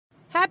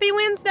Happy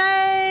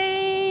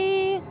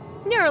Wednesday!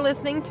 You're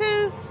listening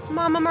to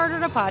Mama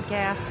Murdered a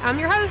Podcast. I'm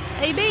your host,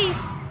 AB.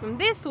 And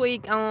this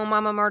week on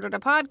Mama Murdered a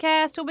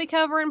Podcast, we'll be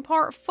covering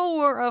part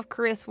 4 of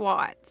Chris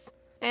Watts.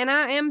 And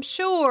I am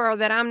sure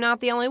that I'm not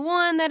the only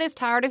one that is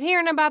tired of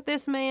hearing about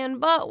this man,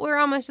 but we're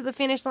almost to the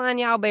finish line.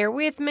 Y'all bear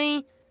with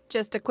me.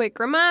 Just a quick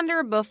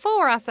reminder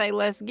before I say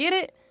let's get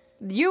it,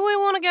 you will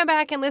want to go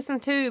back and listen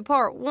to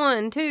part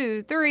 1,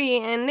 2, 3,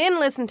 and then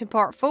listen to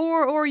part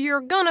 4, or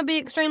you're going to be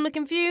extremely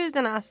confused,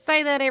 and I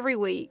say that every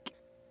week.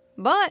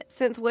 But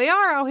since we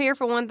are all here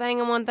for one thing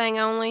and one thing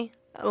only,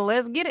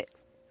 let's get it.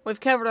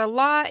 We've covered a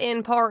lot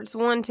in parts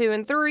 1, 2,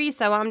 and 3,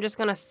 so I'm just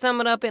going to sum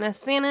it up in a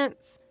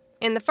sentence.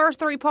 In the first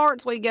 3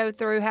 parts, we go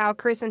through how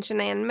Chris and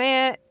Shan'ann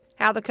met,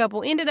 how the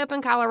couple ended up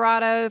in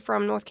Colorado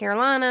from North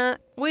Carolina.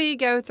 We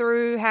go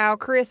through how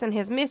Chris and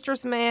his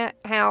mistress met,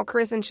 how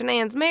Chris and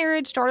Shanann's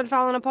marriage started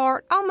falling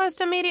apart almost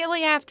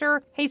immediately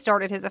after he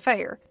started his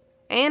affair.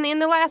 And in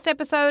the last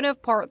episode of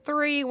part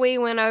 3, we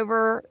went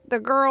over the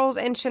girls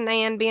and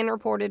Shan'ann being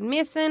reported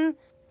missing.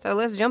 So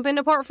let's jump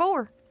into part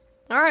 4.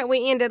 Alright,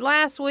 we ended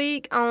last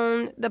week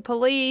on the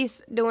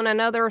police doing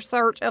another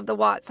search of the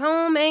Watts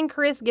home and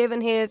Chris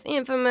giving his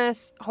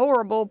infamous,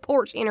 horrible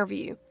porch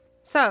interview.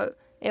 So,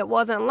 it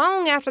wasn't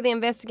long after the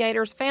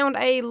investigators found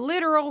a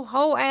literal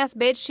whole-ass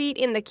bedsheet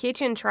in the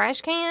kitchen trash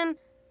can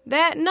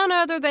that none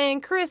other than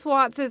Chris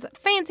Watts'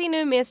 fancy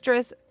new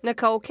mistress,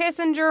 Nicole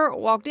Kessinger,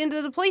 walked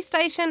into the police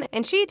station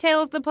and she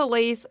tells the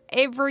police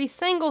every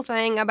single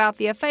thing about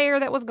the affair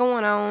that was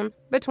going on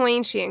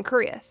between she and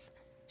Chris.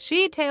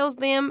 She tells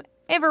them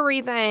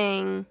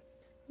everything.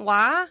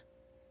 Why?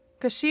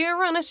 'Cause she a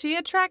runner, she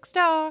a track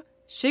star.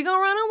 She gonna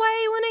run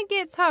away when it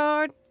gets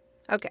hard.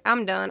 Okay,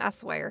 I'm done, I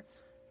swear.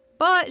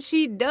 But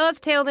she does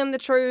tell them the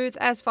truth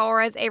as far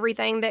as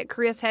everything that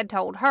Chris had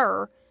told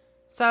her.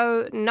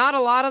 So, not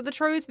a lot of the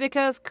truth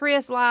because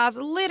Chris lies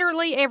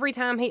literally every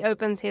time he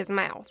opens his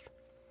mouth.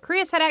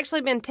 Chris had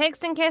actually been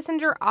texting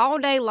Kessinger all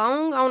day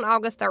long on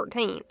August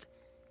 13th.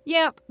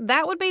 Yep,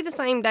 that would be the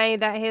same day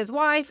that his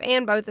wife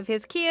and both of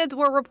his kids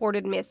were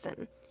reported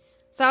missing.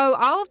 So,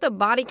 all of the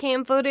body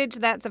cam footage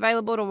that's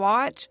available to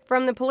watch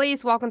from the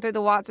police walking through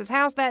the Watts'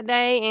 house that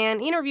day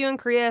and interviewing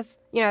Chris,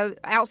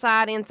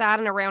 outside, inside,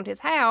 and around his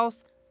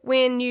house,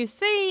 when you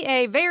see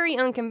a very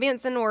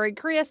unconvincing worried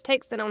Chris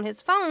texting on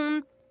his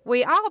phone,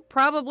 we all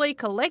probably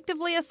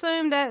collectively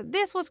assume that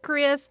this was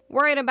Chris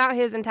worried about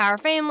his entire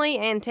family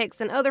and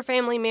texting other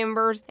family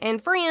members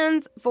and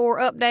friends for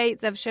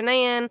updates of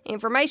Shan'ann,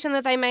 information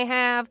that they may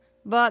have,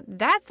 but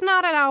that's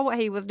not at all what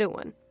he was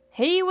doing.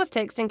 He was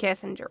texting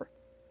Kessinger.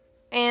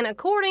 And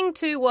according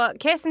to what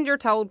Kessinger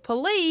told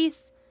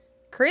police,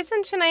 Chris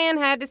and Shan'ann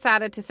had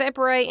decided to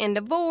separate and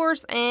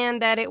divorce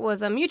and that it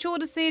was a mutual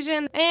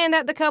decision and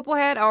that the couple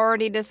had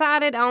already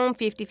decided on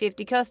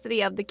 50-50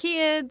 custody of the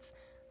kids.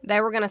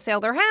 They were going to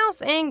sell their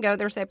house and go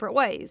their separate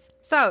ways.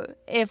 So,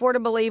 if we're to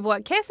believe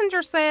what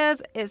Kessinger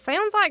says, it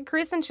sounds like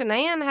Chris and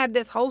Shan'ann had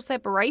this whole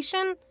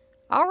separation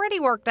already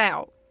worked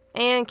out.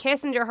 And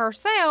Kessinger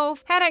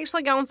herself had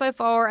actually gone so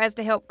far as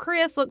to help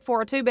Chris look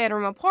for a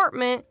 2-bedroom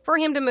apartment for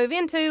him to move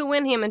into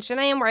when him and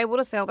Shan'ann were able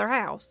to sell their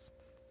house.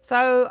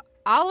 So,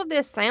 all of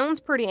this sounds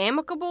pretty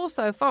amicable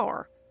so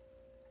far.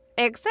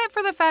 Except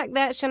for the fact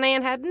that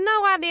Shan'ann had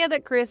no idea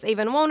that Chris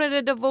even wanted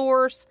a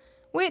divorce,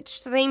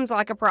 which seems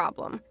like a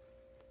problem.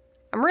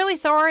 I'm really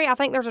sorry, I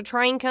think there's a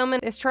train coming.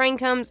 This train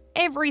comes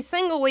every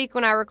single week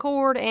when I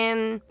record,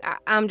 and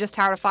I'm just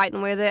tired of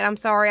fighting with it. I'm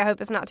sorry, I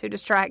hope it's not too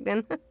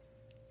distracting.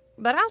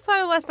 But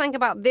also, let's think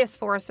about this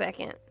for a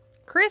second.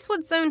 Chris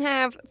would soon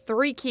have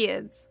 3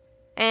 kids,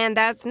 and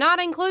that's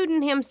not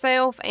including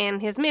himself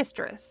and his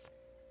mistress.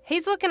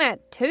 He's looking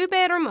at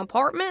 2-bedroom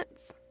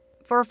apartments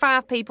for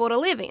 5 people to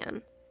live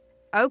in.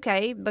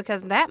 Okay,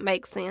 because that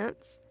makes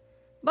sense.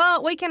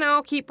 But we can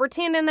all keep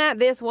pretending that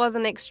this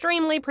wasn't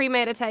extremely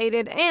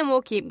premeditated, and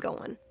we'll keep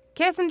going.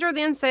 Kessinger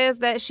then says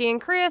that she and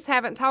Chris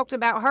haven't talked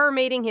about her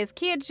meeting his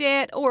kids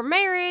yet, or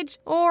marriage,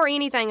 or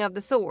anything of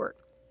the sort.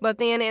 But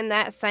then in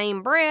that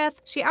same breath,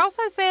 she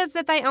also says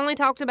that they only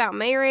talked about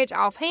marriage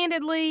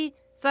offhandedly,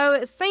 so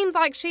it seems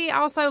like she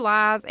also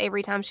lies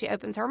every time she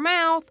opens her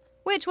mouth,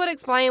 which would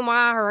explain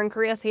why her and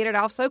Chris hit it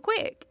off so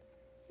quick.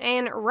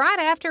 And right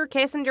after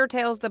Kessinger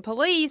tells the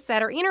police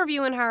that are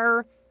interviewing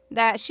her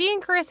that she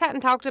and Chris hadn't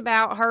talked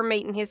about her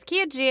meeting his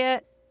kids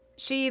yet,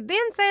 she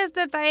then says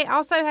that they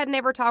also had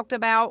never talked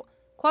about,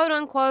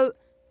 quote-unquote,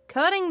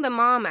 cutting the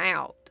mom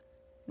out.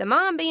 The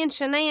mom being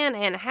Shan'ann,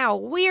 and how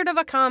weird of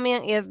a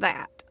comment is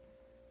that?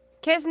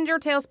 Kessinger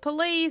tells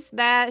police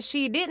that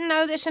she didn't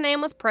know that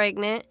Shan'ann was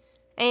pregnant,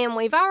 and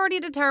we've already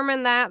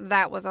determined that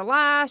that was a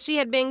lie. She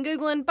had been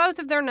Googling both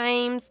of their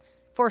names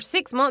for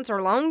 6 months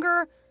or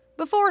longer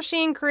before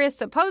she and Chris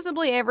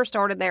supposedly ever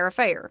started their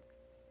affair.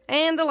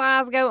 And the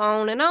lies go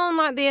on and on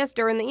like this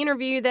during the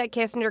interview that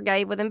Kessinger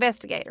gave with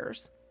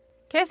investigators.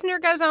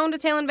 Kessinger goes on to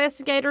tell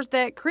investigators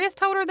that Chris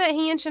told her that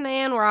he and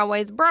Shan'ann were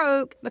always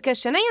broke because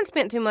Shan'ann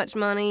spent too much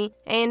money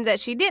and that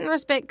she didn't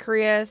respect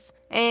Chris.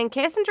 And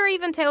Kessinger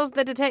even tells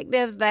the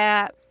detectives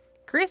that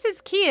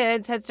Chris's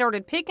kids had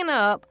started picking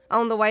up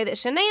on the way that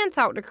Shan'ann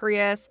talked to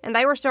Chris, and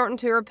they were starting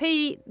to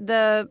repeat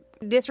the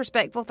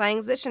disrespectful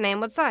things that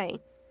Shan'ann would say.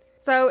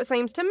 So it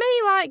seems to me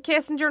like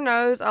Kessinger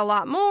knows a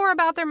lot more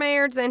about their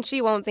marriage than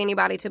she wants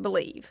anybody to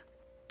believe.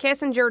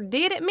 Kessinger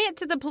did admit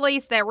to the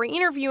police that were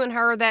interviewing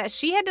her that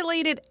she had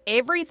deleted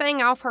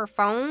everything off her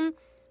phone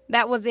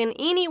that was in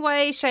any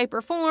way, shape,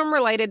 or form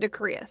related to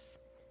Chris.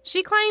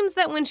 She claims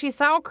that when she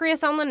saw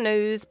Chris on the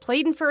news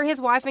pleading for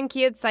his wife and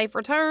kids' safe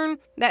return,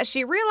 that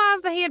she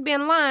realized that he had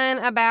been lying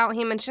about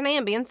him and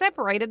Shan'ann being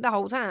separated the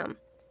whole time.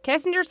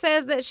 Kessinger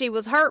says that she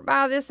was hurt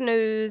by this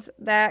news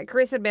that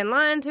Chris had been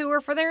lying to her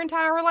for their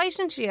entire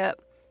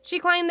relationship. She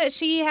claimed that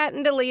she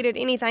hadn't deleted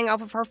anything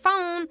off of her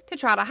phone to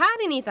try to hide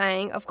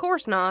anything, of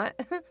course not.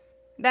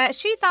 That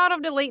she thought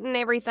of deleting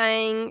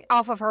everything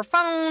off of her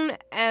phone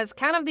as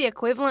kind of the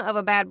equivalent of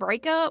a bad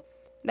breakup.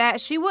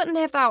 That she wouldn't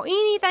have thought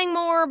anything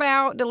more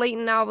about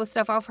deleting all the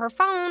stuff off her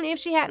phone if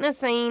she hadn't have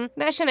seen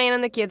that Shan'ann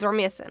and the kids were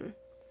missing.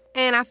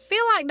 And I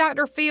feel like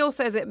Dr. Phil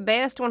says it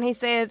best when he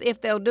says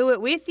if they'll do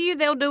it with you,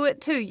 they'll do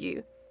it to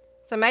you.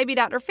 So maybe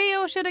Dr.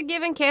 Phil should have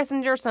given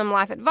Kessinger some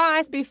life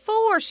advice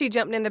before she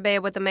jumped into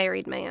bed with a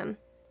married man.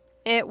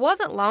 It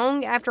wasn't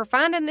long after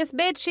finding this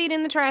bedsheet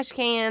in the trash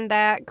can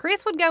that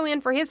Chris would go in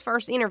for his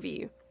first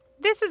interview.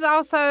 This is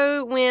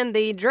also when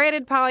the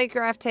dreaded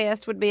polygraph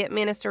test would be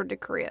administered to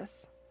Chris.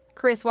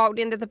 Chris walked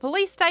into the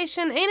police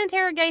station and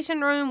interrogation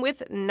room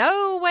with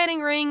no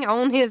wedding ring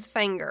on his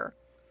finger.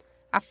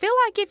 I feel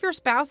like if your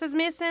spouse is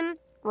missing,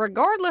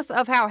 regardless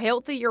of how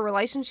healthy your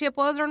relationship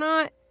was or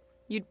not,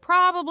 you'd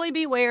probably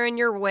be wearing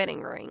your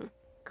wedding ring.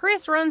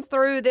 Chris runs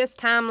through this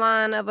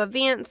timeline of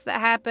events that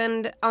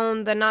happened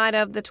on the night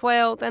of the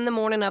 12th and the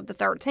morning of the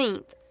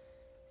 13th.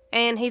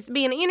 And he's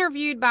being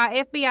interviewed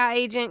by FBI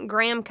agent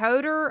Graham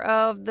Coder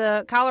of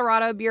the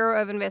Colorado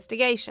Bureau of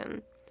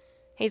Investigation.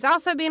 He's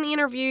also been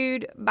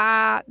interviewed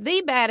by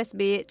the baddest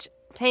bitch,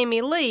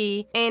 Tammy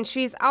Lee, and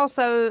she's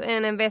also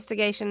an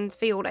investigations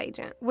field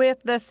agent with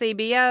the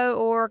CBO,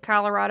 or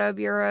Colorado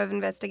Bureau of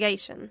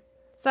Investigation.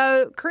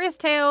 So Chris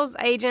tells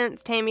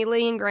agents Tammy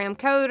Lee and Graham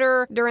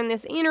Coder during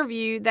this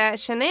interview that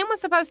Shan'ann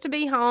was supposed to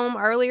be home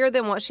earlier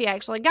than what she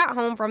actually got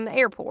home from the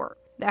airport,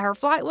 that her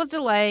flight was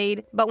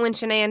delayed, but when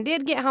Shan'ann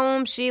did get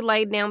home, she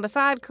laid down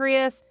beside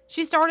Chris.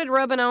 She started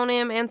rubbing on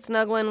him and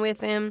snuggling with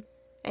him,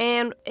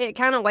 and it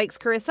kind of wakes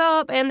Chris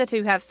up, and the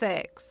two have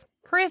sex.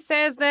 Chris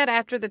says that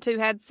after the two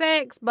had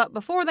sex, but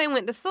before they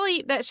went to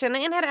sleep, that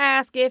Shan'ann had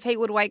asked if he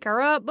would wake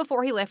her up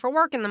before he left for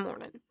work in the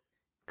morning.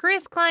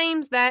 Chris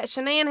claims that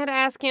Shan'ann had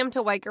asked him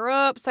to wake her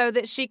up so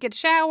that she could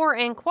shower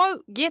and,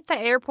 quote, get the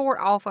airport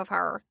off of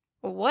her.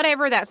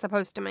 Whatever that's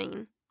supposed to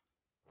mean.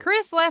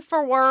 Chris left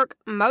for work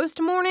most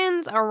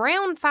mornings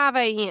around 5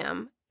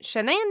 a.m.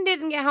 Shan'ann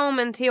didn't get home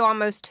until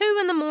almost 2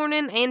 in the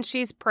morning, and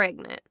she's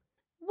pregnant.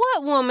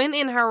 What woman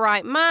in her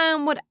right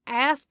mind would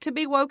ask to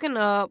be woken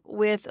up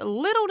with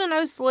little to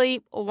no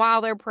sleep while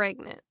they're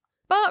pregnant?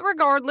 But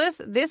regardless,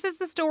 this is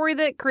the story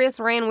that Chris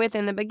ran with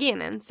in the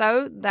beginning,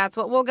 so that's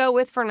what we'll go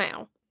with for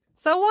now.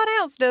 So what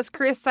else does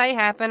Chris say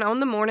happened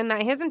on the morning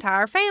that his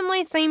entire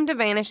family seemed to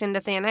vanish into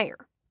thin air?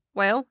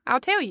 Well,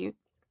 I'll tell you.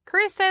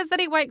 Chris says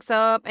that he wakes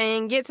up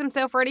and gets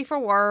himself ready for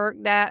work,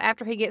 that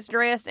after he gets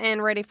dressed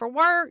and ready for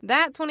work,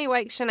 that's when he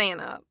wakes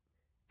Shan'ann up.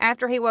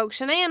 After he woke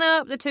Shan'ann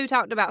up, the two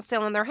talked about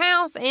selling their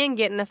house and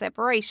getting a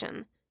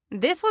separation.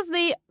 This was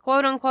the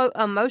quote-unquote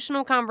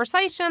emotional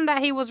conversation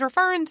that he was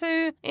referring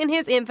to in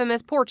his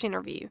infamous porch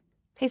interview.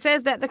 He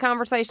says that the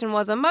conversation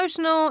was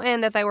emotional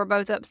and that they were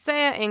both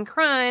upset and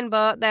crying,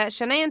 but that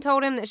Shan'ann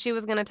told him that she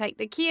was going to take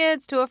the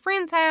kids to a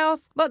friend's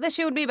house, but that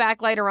she would be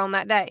back later on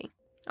that day.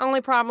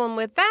 Only problem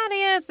with that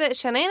is that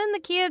Shan'ann and the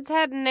kids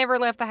had never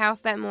left the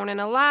house that morning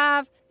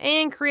alive,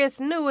 and Chris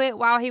knew it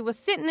while he was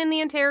sitting in the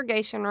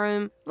interrogation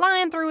room,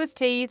 lying through his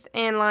teeth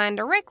and lying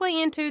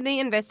directly into the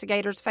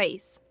investigator's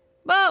face.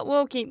 But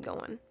we'll keep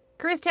going.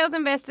 Chris tells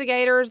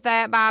investigators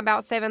that by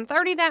about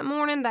 7:30 that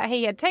morning that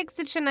he had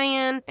texted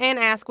Shan'ann and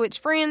asked which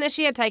friend that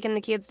she had taken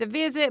the kids to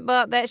visit,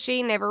 but that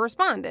she never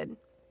responded.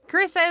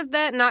 Chris says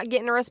that not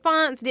getting a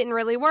response didn't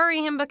really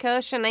worry him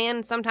because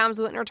Shan'ann sometimes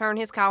wouldn't return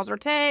his calls or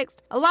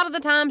texts. A lot of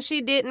the time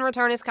she didn't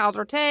return his calls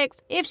or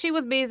texts if she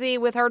was busy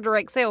with her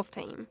direct sales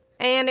team.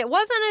 And it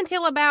wasn't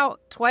until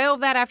about 12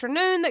 that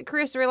afternoon that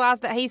Chris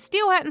realized that he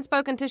still hadn't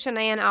spoken to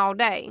Shan'ann all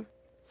day.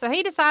 So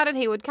he decided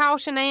he would call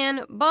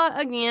Shan'ann, but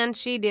again,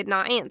 she did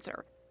not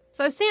answer.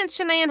 So since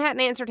Shan'ann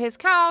hadn't answered his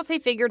calls, he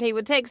figured he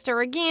would text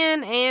her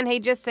again, and he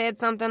just said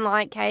something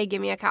like, "Hey, give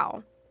me a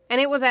call."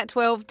 And it was at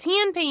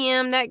 12:10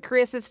 p.m. that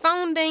Chris's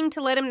phone dinged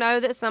to let him know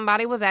that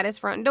somebody was at his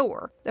front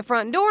door. The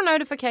front door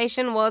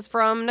notification was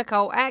from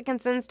Nicole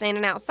Atkinson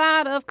standing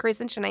outside of Chris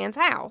and Shanann's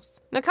house.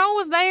 Nicole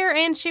was there,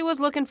 and she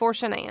was looking for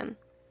Shan'ann.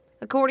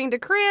 According to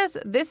Chris,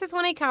 this is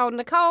when he called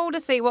Nicole to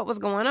see what was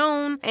going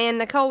on, and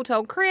Nicole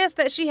told Chris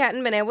that she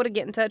hadn't been able to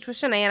get in touch with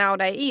Shan'ann all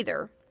day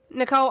either.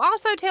 Nicole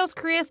also tells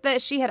Chris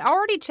that she had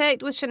already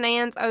checked with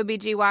Shanann's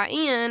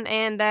OBGYN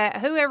and that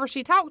whoever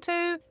she talked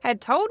to had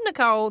told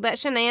Nicole that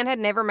Shan'ann had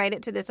never made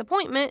it to this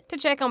appointment to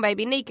check on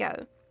baby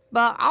Nico.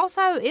 But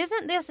also,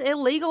 isn't this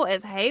illegal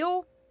as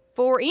hell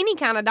for any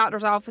kind of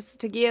doctor's office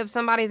to give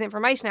somebody's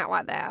information out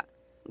like that?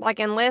 Like,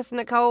 unless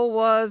Nicole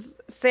was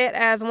set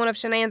as one of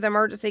Shan'ann's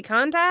emergency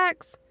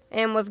contacts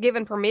and was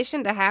given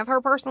permission to have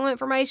her personal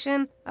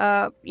information,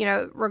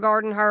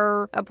 regarding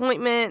her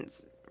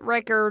appointments,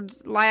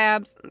 records,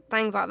 labs,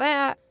 things like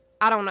that.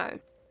 I don't know.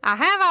 I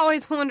have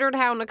always wondered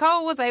how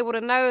Nicole was able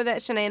to know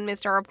that Shan'ann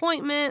missed her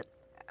appointment.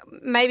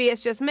 Maybe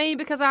it's just me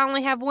because I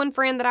only have one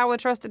friend that I would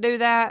trust to do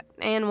that,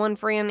 and one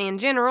friend in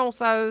general,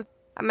 so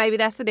maybe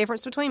that's the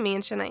difference between me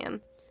and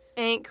Shan'ann.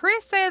 And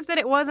Chris says that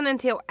it wasn't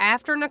until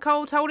after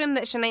Nicole told him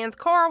that Shanann's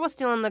car was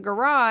still in the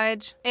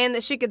garage and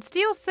that she could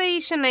still see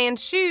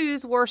Shanann's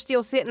shoes were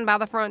still sitting by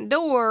the front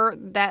door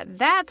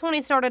that's when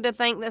he started to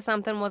think that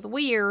something was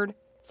weird.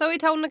 So he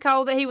told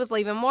Nicole that he was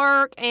leaving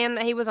work and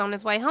that he was on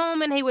his way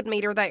home and he would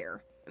meet her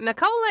there.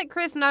 Nicole let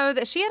Chris know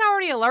that she had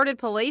already alerted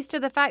police to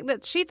the fact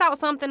that she thought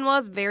something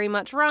was very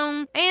much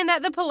wrong and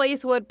that the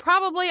police would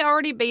probably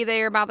already be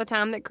there by the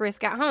time that Chris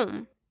got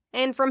home.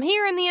 And from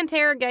here in the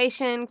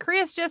interrogation,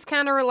 Chris just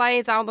kind of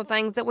relays all the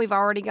things that we've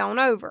already gone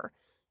over.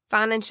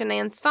 Finding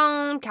Shanann's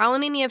phone,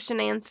 calling any of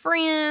Shanann's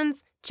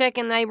friends,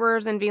 checking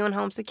neighbors and viewing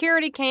home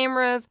security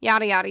cameras,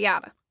 yada yada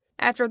yada.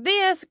 After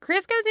this,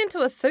 Chris goes into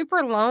a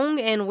super long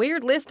and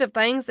weird list of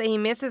things that he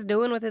misses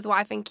doing with his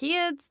wife and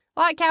kids,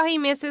 like how he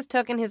misses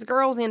tucking his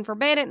girls in for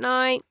bed at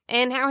night,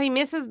 and how he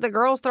misses the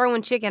girls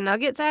throwing chicken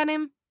nuggets at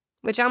him,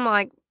 which I'm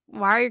like,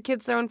 why are your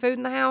kids throwing food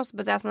in the house?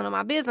 But that's none of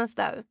my business,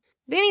 though.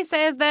 Then he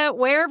says that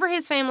wherever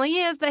his family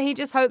is, that he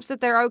just hopes that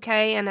they're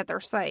okay and that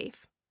they're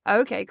safe.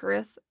 Okay,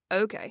 Chris,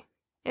 okay.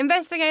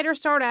 Investigators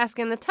start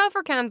asking the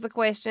tougher kinds of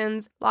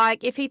questions,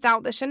 like if he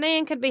thought that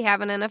Shan'ann could be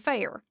having an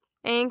affair.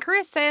 And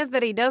Chris says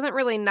that he doesn't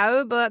really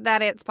know, but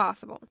that it's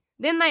possible.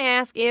 Then they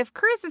ask if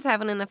Chris is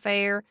having an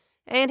affair,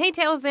 and he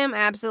tells them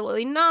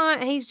absolutely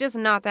not, he's just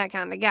not that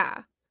kind of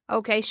guy.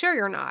 Okay, sure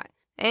you're not.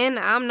 And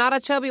I'm not a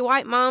chubby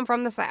white mom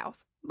from the South.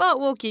 But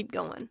we'll keep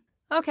going.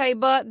 Okay,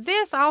 but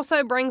this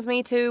also brings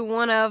me to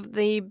one of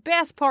the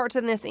best parts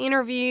in this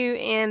interview,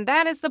 and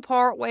that is the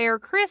part where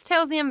Chris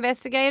tells the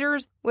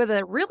investigators with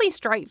a really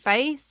straight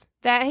face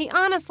that he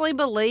honestly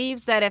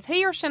believes that if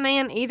he or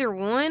Shan'ann, either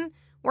one,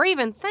 were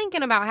even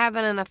thinking about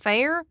having an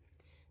affair,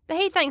 that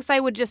he thinks they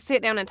would just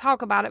sit down and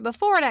talk about it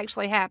before it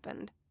actually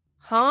happened.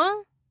 Huh?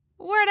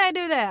 Where'd they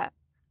do that?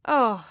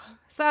 Oh,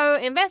 so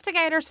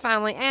investigators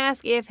finally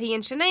ask if he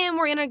and Shan'ann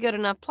were in a good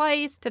enough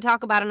place to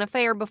talk about an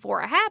affair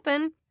before it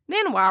happened.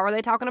 Then why were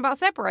they talking about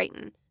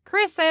separating?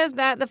 Chris says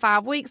that the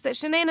 5 weeks that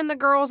Shan'ann and the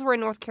girls were in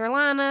North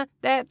Carolina,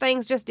 that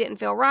things just didn't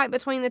feel right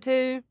between the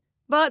two,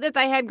 but that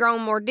they had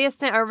grown more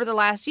distant over the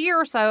last year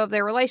or so of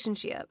their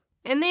relationship.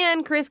 And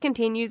then Chris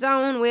continues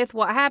on with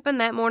what happened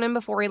that morning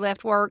before he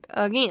left work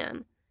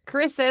again.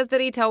 Chris says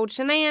that he told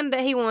Shan'ann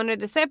that he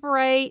wanted to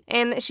separate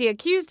and that she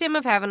accused him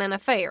of having an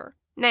affair.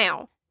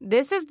 Now,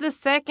 this is the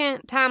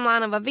second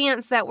timeline of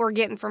events that we're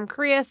getting from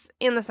Chris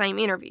in the same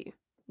interview.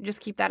 Just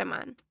keep that in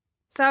mind.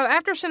 So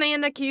after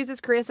Shan'ann accuses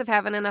Chris of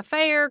having an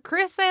affair,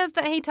 Chris says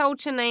that he told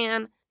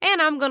Shan'ann,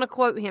 and I'm going to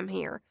quote him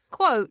here,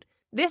 quote,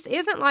 "This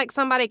isn't like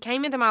somebody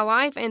came into my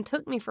life and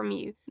took me from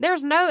you.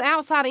 There's no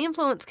outside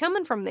influence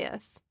coming from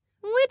this."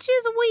 Which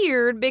is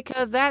weird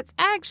because that's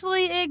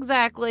actually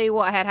exactly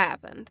what had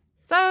happened.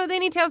 So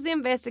then he tells the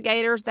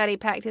investigators that he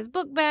packed his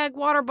book bag,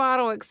 water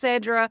bottle,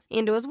 etc.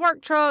 into his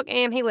work truck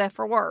and he left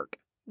for work.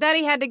 That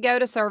he had to go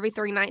to Survey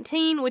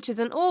 319, which is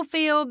an oil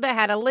field that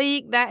had a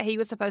leak that he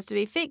was supposed to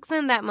be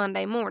fixing that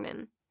Monday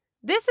morning.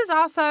 This is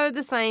also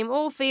the same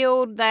oil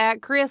field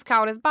that Chris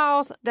called his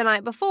boss the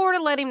night before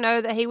to let him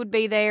know that he would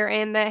be there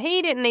and that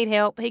he didn't need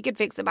help, he could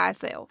fix it by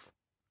himself.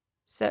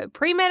 So,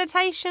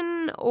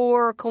 premeditation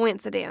or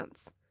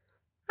coincidence?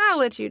 I'll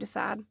let you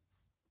decide.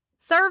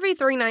 Survey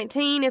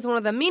 319 is one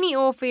of the many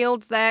oil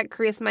fields that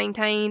Chris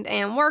maintained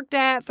and worked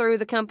at through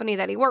the company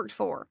that he worked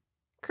for.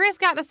 Chris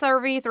got to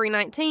Survey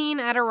 319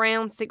 at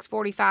around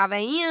 6:45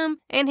 a.m.,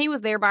 and he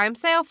was there by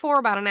himself for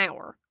about an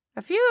hour.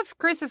 A few of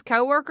Chris's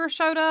coworkers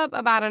showed up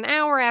about an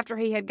hour after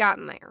he had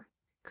gotten there.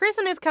 Chris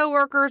and his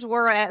coworkers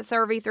were at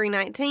Survey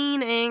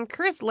 319, and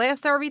Chris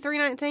left Survey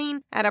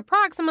 319 at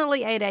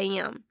approximately 8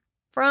 a.m.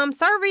 From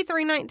Survey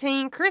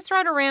 319, Chris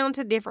rode around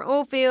to different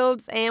oil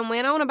fields and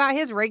went on about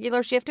his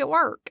regular shift at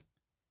work.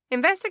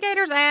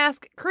 Investigators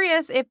asked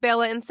Chris if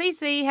Bella and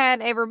CeeCee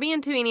had ever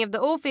been to any of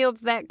the oil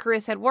fields that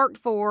Chris had worked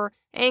for,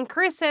 and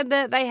Chris said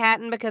that they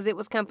hadn't because it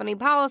was company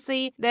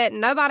policy that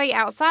nobody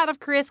outside of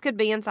Chris could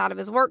be inside of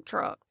his work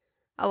truck.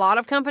 A lot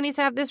of companies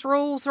have this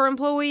rule for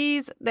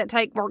employees that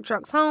take work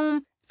trucks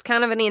home. It's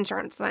kind of an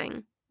insurance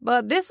thing.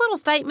 But this little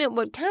statement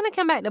would kind of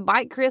come back to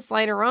bite Chris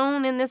later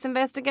on in this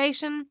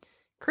investigation.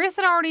 Chris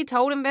had already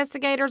told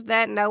investigators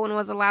that no one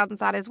was allowed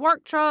inside his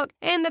work truck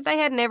and that they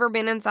had never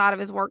been inside of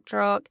his work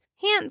truck.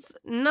 Hence,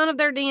 none of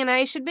their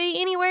DNA should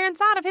be anywhere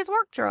inside of his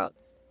work truck.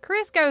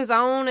 Chris goes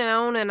on and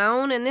on and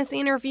on in this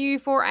interview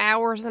for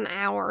hours and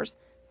hours,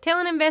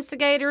 telling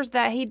investigators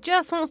that he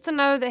just wants to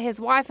know that his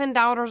wife and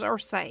daughters are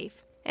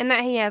safe. and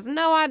that he has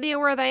no idea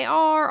where they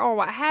are or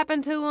what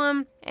happened to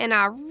them, and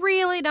I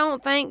really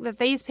don't think that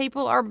these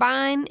people are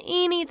buying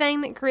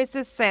anything that Chris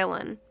is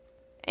selling.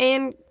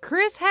 And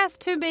Chris has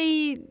to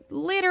be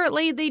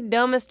literally the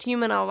dumbest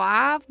human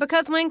alive,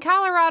 because when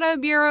Colorado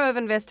Bureau of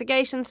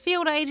Investigation's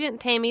field agent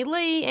Tammy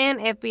Lee and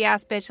FBI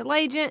Special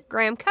Agent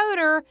Graham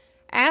Coder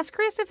asked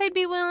Chris if he'd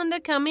be willing to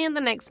come in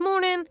the next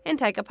morning and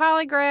take a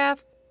polygraph,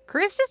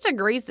 Chris just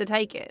agrees to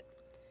take it,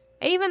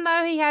 even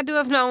though he had to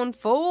have known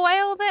full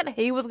well that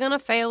he was going to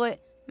fail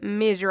it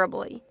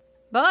miserably.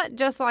 But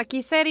just like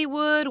he said he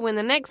would, when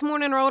the next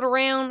morning rolled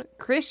around,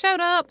 Chris showed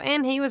up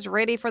and he was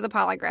ready for the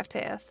polygraph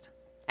test.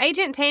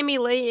 Agent Tammy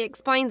Lee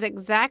explains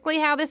exactly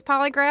how this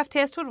polygraph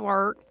test would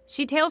work.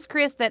 She tells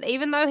Chris that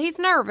even though he's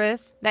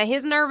nervous, that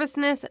his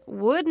nervousness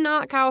would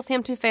not cause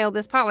him to fail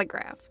this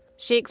polygraph.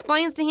 She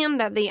explains to him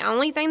that the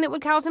only thing that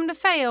would cause him to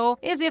fail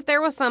is if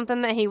there was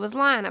something that he was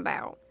lying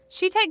about.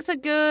 She takes a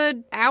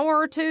good hour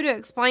or two to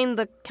explain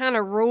the kind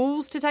of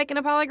rules to taking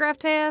a polygraph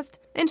test,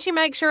 and she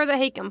makes sure that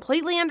he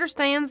completely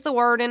understands the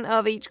wording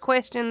of each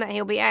question that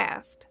he'll be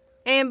asked.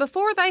 And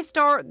before they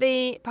start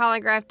the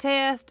polygraph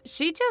test,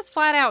 she just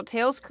flat out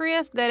tells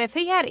Chris that if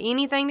he had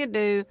anything to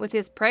do with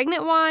his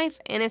pregnant wife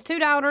and his 2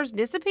 daughters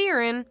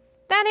disappearing,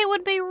 that it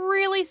would be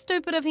really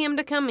stupid of him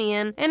to come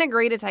in and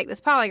agree to take this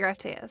polygraph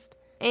test.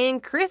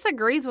 And Chris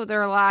agrees with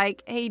her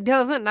like he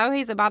doesn't know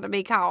he's about to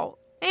be caught.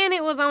 And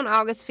it was on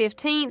August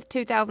 15th,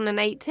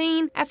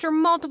 2018, after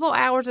multiple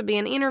hours of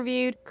being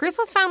interviewed, Chris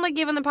was finally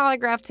given the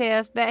polygraph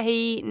test that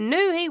he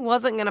knew he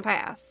wasn't going to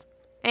pass.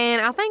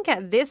 And I think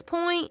at this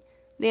point,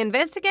 the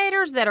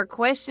investigators that are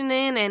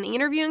questioning and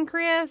interviewing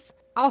Chris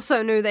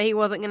also knew that he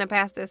wasn't going to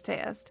pass this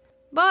test.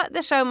 But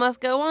the show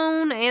must go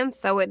on, and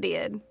so it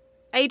did.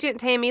 Agent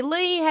Tammy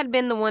Lee had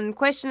been the one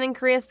questioning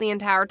Chris the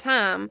entire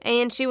time,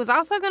 and she was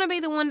also going to be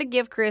the one to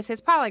give Chris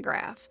his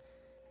polygraph.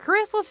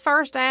 Chris was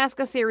first asked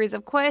a series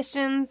of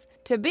questions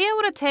to be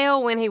able to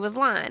tell when he was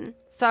lying.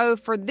 So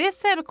for this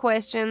set of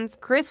questions,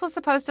 Chris was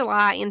supposed to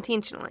lie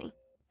intentionally.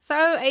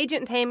 So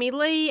Agent Tammy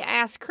Lee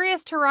asked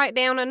Chris to write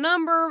down a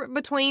number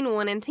between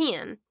 1 and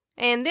 10.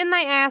 And then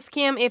they asked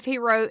him if he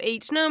wrote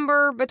each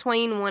number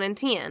between 1 and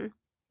 10.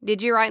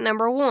 Did you write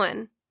number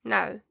 1?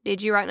 No.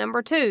 Did you write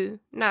number 2?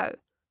 No.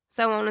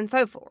 So on and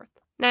so forth.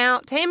 Now,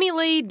 Tammy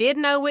Lee did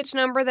know which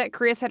number that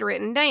Chris had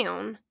written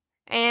down.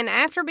 And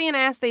after being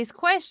asked these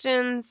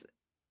questions,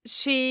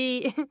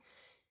 she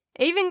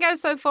even goes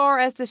so far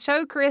as to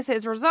show Chris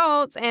his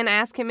results and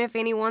ask him if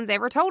anyone's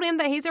ever told him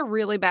that he's a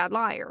really bad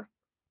liar.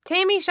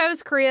 Tammy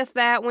shows Chris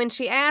that when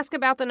she asked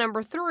about the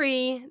number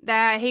 3,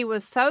 that he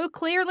was so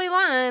clearly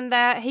lying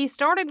that he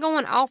started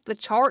going off the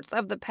charts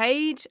of the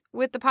page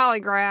with the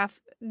polygraph,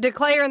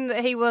 declaring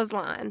that he was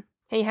lying.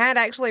 He had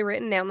actually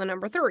written down the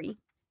number 3.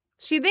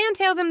 She then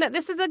tells him that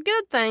this is a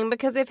good thing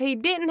because if he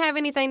didn't have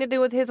anything to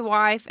do with his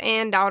wife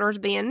and daughters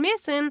being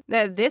missing,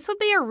 that this would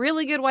be a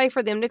really good way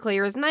for them to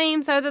clear his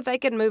name so that they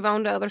could move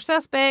on to other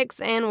suspects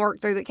and work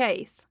through the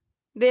case.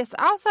 This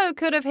also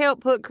could have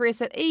helped put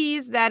Chris at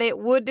ease that it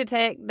would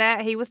detect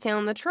that he was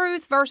telling the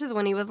truth versus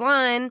when he was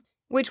lying,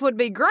 which would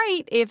be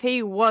great if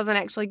he wasn't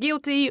actually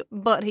guilty,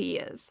 but he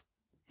is.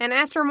 And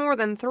after more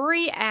than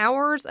 3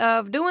 hours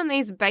of doing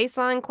these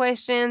baseline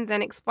questions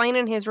and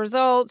explaining his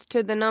results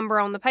to the number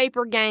on the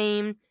paper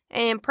game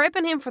and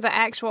prepping him for the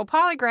actual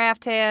polygraph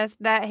test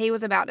that he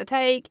was about to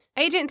take,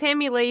 Agent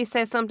Tammy Lee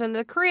says something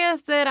to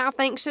Chris that I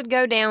think should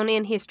go down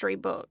in history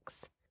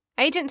books.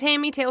 Agent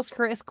Tammy tells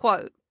Chris,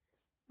 quote,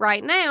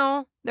 "Right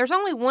now, there's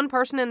only one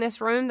person in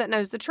this room that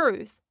knows the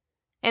truth.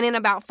 And in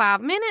about 5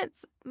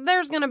 minutes,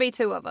 there's going to be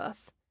 2 of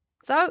us.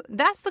 So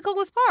that's the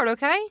coolest part,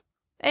 okay?"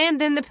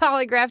 And then the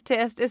polygraph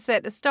test is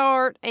set to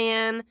start,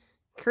 and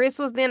Chris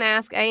was then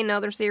asked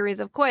another series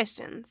of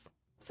questions.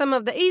 Some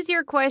of the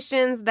easier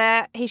questions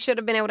that he should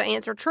have been able to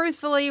answer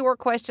truthfully were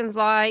questions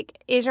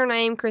like, is your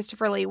name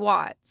Christopher Lee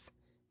Watts?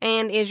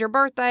 And is your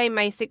birthday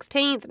May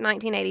 16th,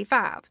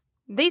 1985?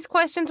 These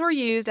questions were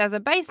used as a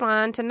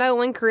baseline to know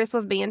when Chris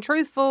was being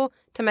truthful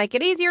to make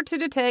it easier to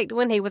detect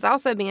when he was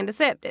also being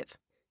deceptive.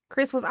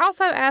 Chris was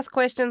also asked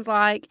questions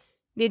like,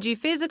 did you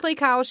physically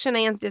cause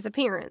Shan'ann's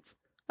disappearance?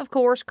 Of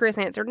course, Chris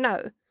answered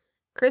no.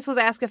 Chris was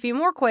asked a few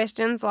more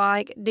questions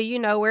like, do you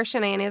know where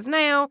Shan'ann is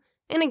now?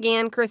 And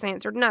again, Chris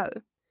answered no.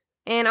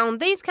 And on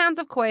these kinds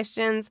of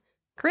questions,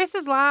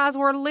 Chris's lies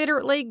were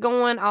literally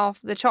going off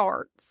the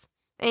charts.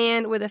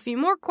 And with a few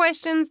more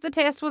questions, the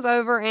test was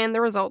over and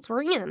the results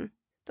were in.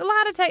 The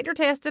lie detector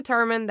test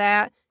determined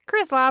that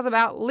Chris lies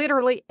about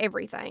literally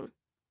everything.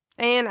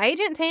 And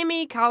Agent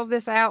Tammy calls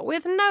this out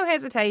with no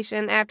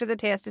hesitation after the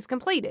test is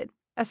completed.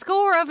 A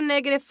score of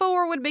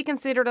 -4 would be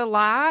considered a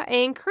lie,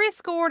 and Chris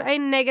scored a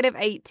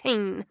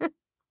 -18.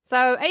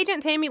 So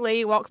Agent Tammy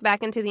Lee walks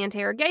back into the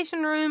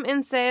interrogation room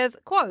and says,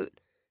 quote,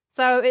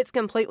 so it's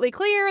completely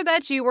clear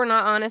that you were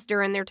not honest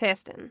during their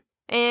testing.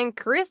 And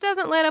Chris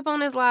doesn't let up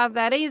on his lies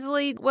that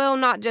easily, well,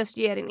 not just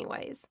yet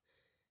anyways.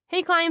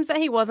 He claims that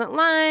he wasn't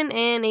lying,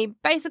 and he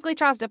basically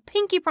tries to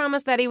pinky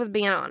promise that he was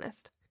being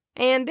honest.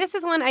 And this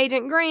is when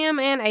Agent Graham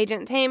and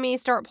Agent Tammy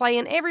start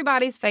playing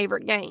everybody's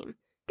favorite game.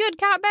 Good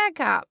cop, bad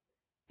cop.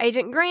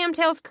 Agent Graham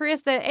tells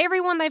Chris that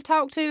everyone they've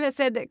talked to has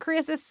said that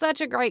Chris is such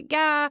a great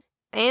guy,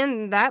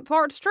 and that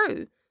part's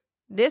true.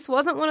 This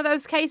wasn't one of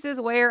those cases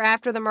where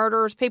after the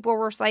murders people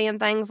were saying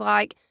things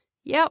like,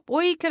 "Yep,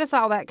 we could have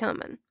saw that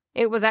coming."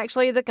 It was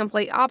actually the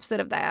complete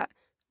opposite of that.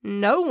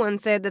 No one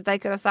said that they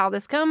could have saw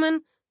this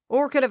coming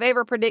or could have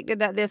ever predicted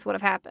that this would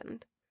have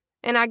happened.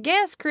 And I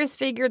guess Chris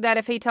figured that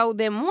if he told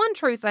them one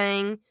true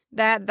thing,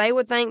 that they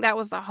would think that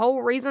was the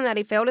whole reason that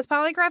he failed his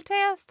polygraph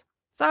test.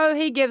 So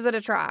he gives it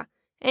a try.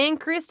 And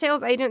Chris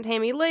tells Agent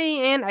Tammy Lee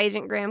and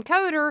Agent Graham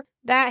Coder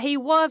that he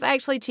was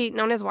actually cheating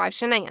on his wife,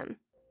 Shan'ann.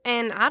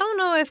 And I don't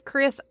know if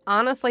Chris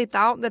honestly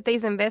thought that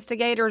these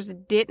investigators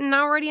didn't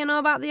already know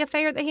about the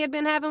affair that he had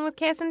been having with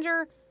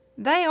Kessinger.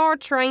 They are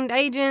trained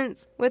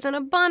agents with an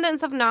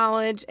abundance of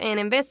knowledge and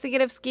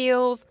investigative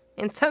skills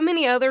and so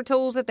many other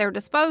tools at their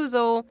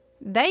disposal.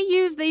 They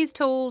use these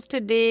tools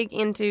to dig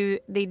into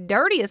the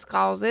dirtiest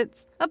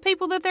closets of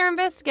people that they're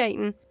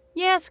investigating.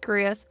 Yes,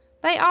 Chris,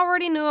 they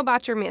already knew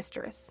about your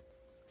mistress.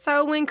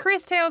 So when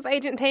Chris tells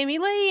Agent Tammy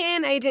Lee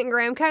and Agent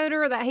Graham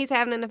Coder that he's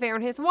having an affair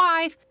on his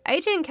wife,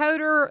 Agent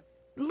Coder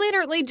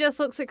literally just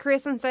looks at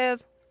Chris and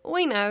says,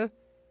 "We know,"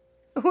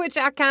 which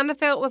I kind of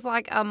felt was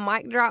like a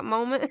mic drop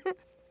moment.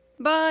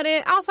 But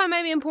it also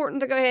may be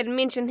important to go ahead and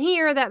mention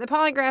here that the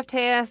polygraph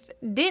test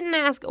didn't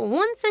ask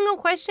one single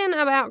question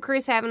about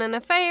Chris having an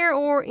affair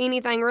or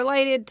anything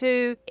related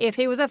to if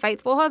he was a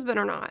faithful husband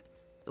or not.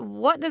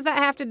 What does that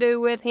have to do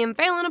with him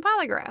failing a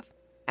polygraph?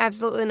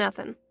 Absolutely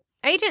nothing.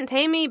 Agent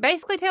Tammy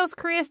basically tells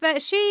Chris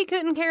that she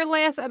couldn't care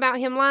less about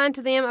him lying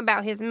to them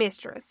about his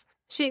mistress.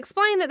 She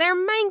explained that their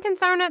main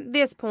concern at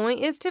this point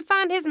is to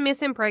find his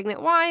missing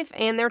pregnant wife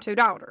and their 2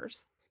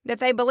 daughters. That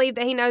they believe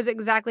that he knows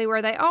exactly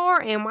where they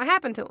are and what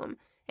happened to them.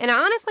 And I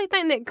honestly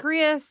think that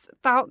Chris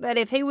thought that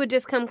if he would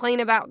just come clean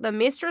about the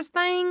mistress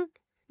thing,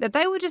 that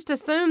they would just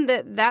assume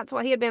that that's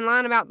what he had been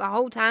lying about the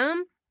whole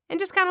time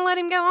and just kind of let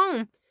him go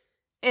on.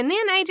 And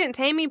then Agent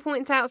Tammy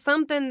points out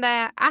something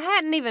that I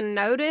hadn't even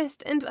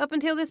noticed up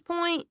until this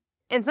point,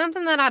 and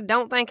something that I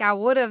don't think I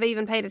would have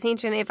even paid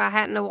attention if I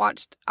hadn't have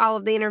watched all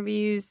of the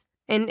interviews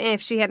and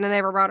if she hadn't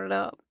ever brought it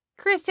up.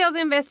 Chris tells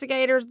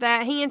investigators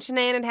that he and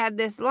Shan'ann had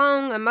this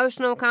long,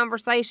 emotional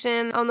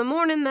conversation on the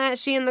morning that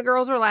she and the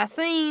girls were last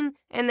seen,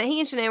 and that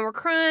he and Shan'ann were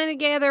crying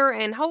together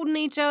and holding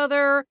each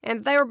other,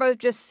 and they were both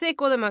just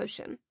sick with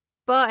emotion.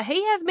 But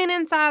he has been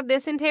inside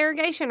this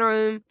interrogation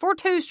room for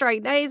 2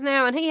 straight days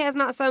now, and he has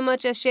not so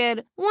much as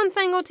shed one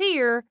single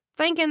tear,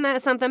 thinking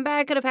that something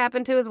bad could have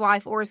happened to his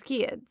wife or his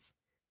kids.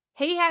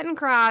 He hadn't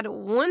cried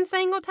one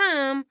single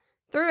time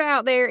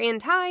throughout their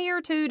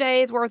entire 2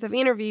 days' worth of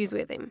interviews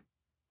with him.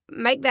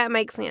 Make that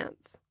make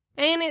sense.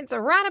 And it's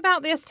right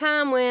about this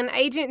time when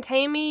Agent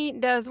Tammy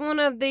does one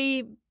of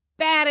the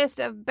baddest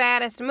of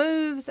baddest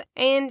moves,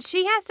 and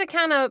she has to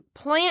kind of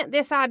plant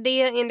this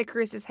idea into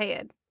Chris's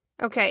head.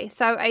 Okay,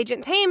 so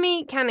Agent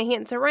Tammy kind of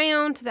hints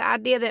around to the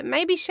idea that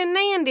maybe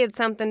Shan'ann did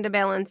something to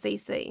Bella and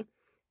CeeCee,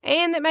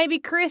 and that maybe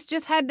Chris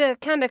just had to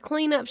kind of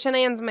clean up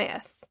Shanann's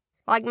mess.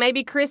 Like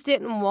maybe Chris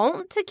didn't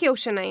want to kill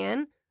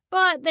Shan'ann,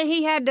 but that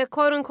he had to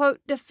quote-unquote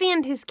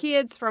defend his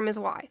kids from his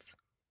wife.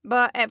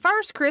 But at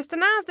first, Chris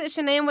denies that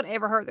Shan'ann would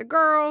ever hurt the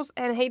girls,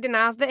 and he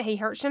denies that he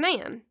hurt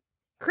Shan'ann.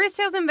 Chris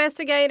tells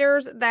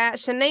investigators that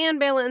Shan'ann,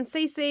 Bella, and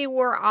CeeCee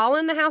were all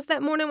in the house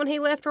that morning when he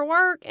left for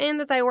work, and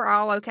that they were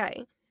all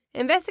okay.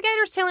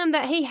 Investigators tell him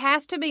that he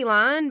has to be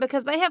lying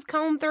because they have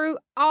combed through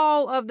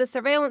all of the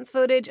surveillance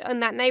footage in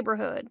that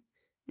neighborhood.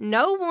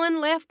 No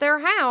one left their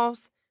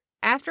house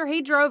after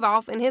he drove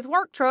off in his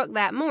work truck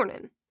that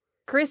morning.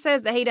 Chris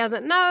says that he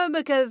doesn't know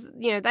because,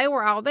 they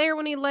were all there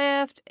when he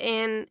left,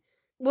 and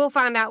we'll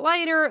find out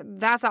later,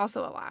 that's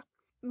also a lie.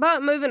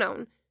 But moving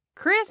on.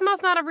 Chris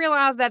must not have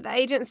realized that the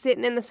agent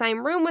sitting in the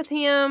same room with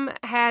him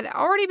had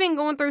already been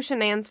going through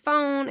Shanann's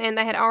phone, and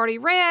they had already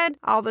read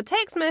all the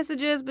text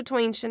messages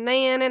between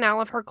Shan'ann and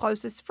all of her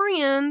closest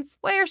friends,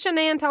 where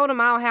Shan'ann told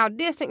them all how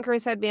distant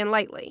Chris had been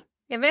lately.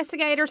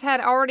 Investigators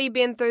had already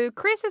been through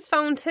Chris's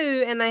phone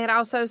too, and they had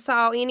also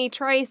saw any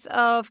trace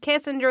of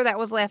Kessinger that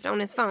was left on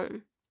his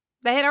phone.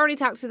 They had already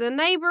talked to the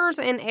neighbors,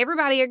 and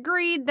everybody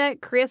agreed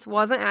that Chris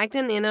wasn't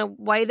acting in a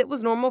way that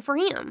was normal for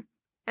him.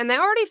 And they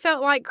already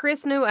felt like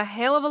Chris knew a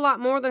hell of a lot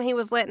more than he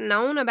was letting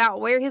on about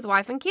where his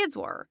wife and kids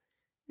were.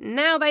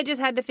 Now they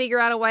just had to figure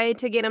out a way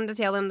to get him to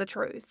tell them the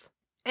truth.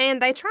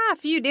 And they try a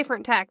few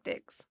different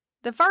tactics.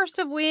 The first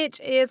of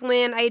which is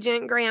when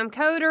Agent Graham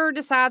Coder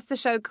decides to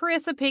show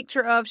Chris a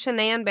picture of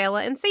Shan'ann,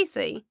 Bella, and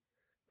CeeCee.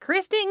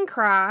 Chris didn't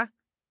cry,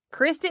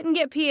 Chris didn't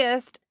get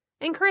pissed,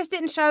 and Chris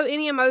didn't show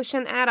any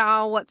emotion at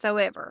all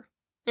whatsoever.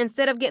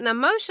 Instead of getting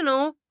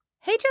emotional,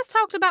 he just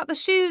talked about the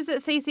shoes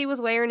that CeeCee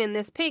was wearing in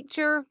this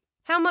picture,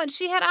 how much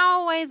she had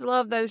always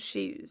loved those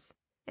shoes.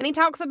 And he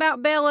talks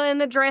about Bella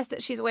and the dress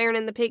that she's wearing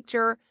in the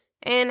picture,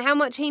 and how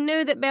much he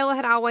knew that Bella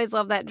had always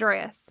loved that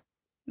dress.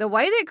 The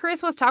way that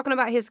Chris was talking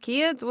about his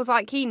kids was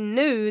like he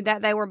knew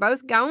that they were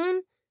both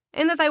gone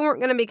and that they weren't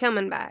going to be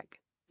coming back.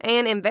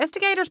 And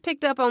investigators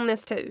picked up on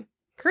this too.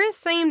 Chris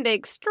seemed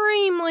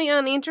extremely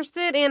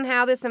uninterested in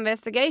how this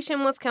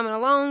investigation was coming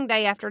along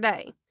day after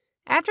day.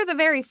 After the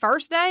very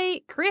first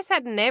day, Chris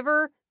had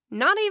never,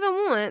 not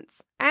even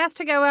once, asked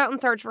to go out and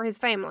search for his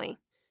family.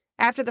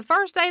 After the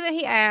first day that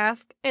he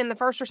asked, and the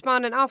first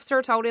responding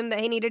officer told him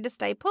that he needed to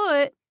stay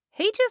put,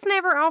 he just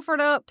never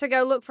offered up to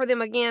go look for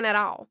them again at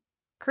all.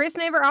 Chris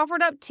never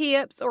offered up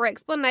tips or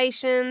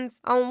explanations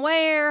on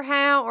where,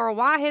 how, or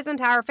why his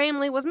entire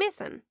family was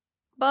missing.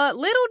 But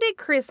little did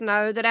Chris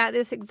know that at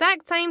this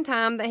exact same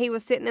time that he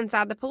was sitting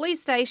inside the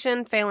police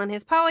station failing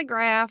his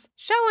polygraph,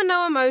 showing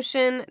no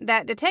emotion,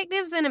 that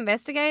detectives and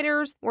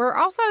investigators were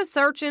also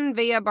searching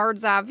via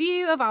bird's eye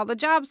view of all the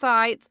job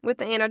sites with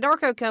the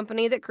Anadarko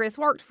company that Chris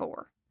worked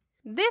for.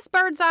 This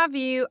bird's eye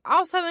view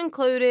also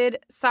included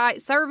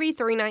site Survey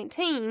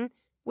 319,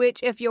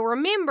 which, if you'll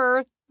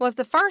remember, was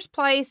the first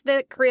place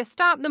that Chris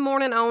stopped the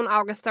morning on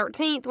August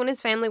 13th when his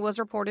family was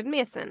reported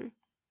missing.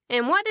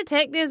 And what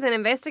detectives and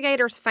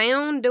investigators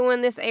found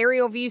doing this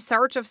aerial view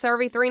search of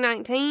Survey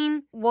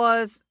 319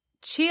 was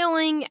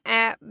chilling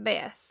at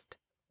best.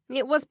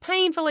 It was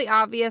painfully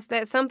obvious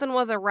that something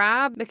was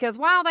awry because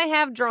while they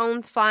have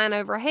drones flying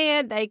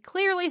overhead, they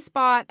clearly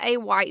spot a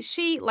white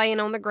sheet laying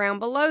on the ground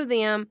below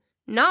them,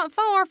 not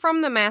far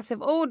from the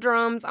massive oil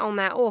drums on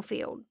that oil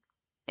field.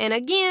 And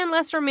again,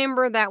 let's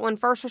remember that when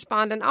first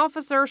responding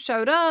officers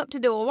showed up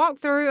to do a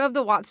walkthrough of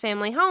the Watts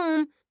family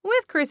home,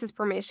 with Chris's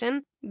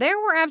permission, there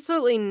were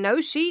absolutely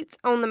no sheets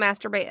on the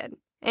master bed,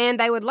 and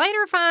they would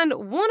later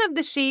find one of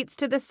the sheets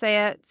to the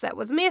sets that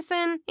was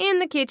missing in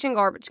the kitchen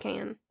garbage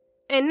can.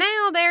 And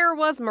now there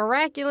was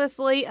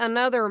miraculously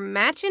another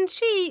matching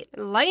sheet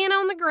laying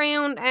on the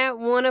ground at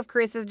one of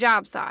Chris's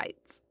job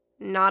sites.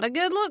 Not a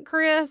good look,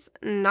 Chris,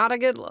 not a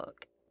good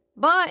look.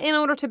 But in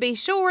order to be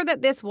sure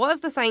that this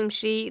was the same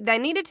sheet, they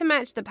needed to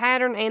match the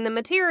pattern and the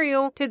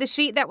material to the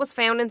sheet that was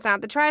found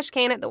inside the trash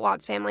can at the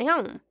Watts family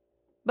home.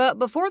 But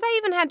before they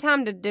even had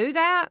time to do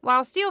that,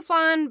 while still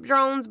flying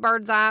drones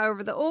bird's eye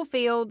over the oil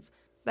fields,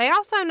 they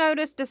also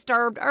noticed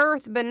disturbed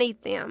earth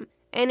beneath them,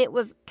 and it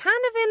was kind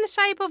of in the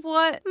shape of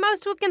what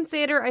most would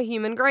consider a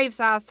human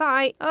grave-sized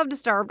site of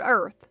disturbed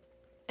earth.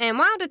 And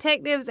while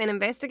detectives and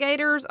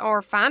investigators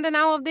are finding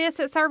all of this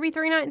at Survey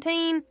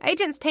 319,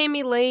 Agents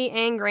Tammy Lee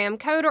and Graham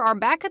Coder are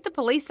back at the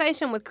police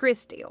station with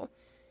Chris still.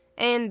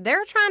 And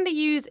they're trying to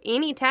use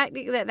any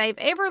tactic that they've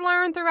ever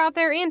learned throughout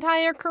their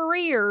entire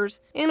careers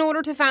in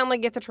order to finally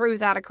get the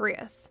truth out of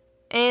Chris.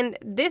 And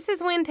this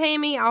is when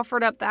Tammy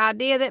offered up the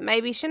idea that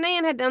maybe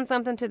Shan'ann had done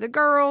something to the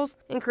girls,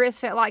 and Chris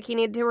felt like he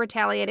needed to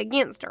retaliate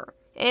against her.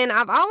 And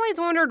I've always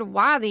wondered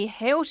why the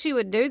hell she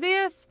would do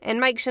this and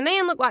make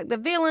Shan'ann look like the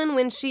villain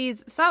when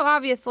she's so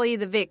obviously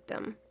the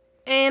victim.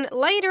 And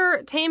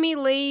later, Tammy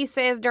Lee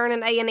says during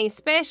an A&E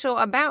special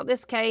about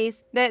this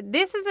case that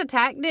this is a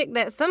tactic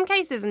that some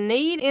cases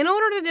need in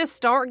order to just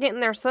start getting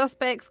their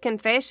suspects'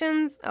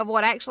 confessions of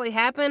what actually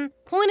happened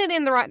pointed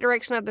in the right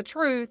direction of the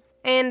truth,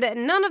 and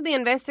none of the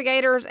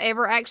investigators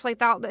ever actually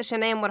thought that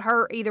Shan'ann would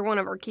hurt either one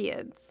of her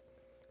kids.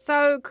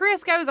 So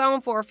Chris goes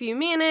on for a few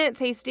minutes.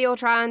 He's still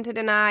trying to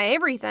deny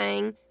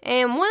everything,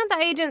 and one of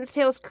the agents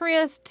tells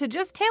Chris to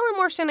just tell him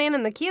where Shan'ann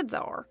and the kids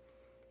are.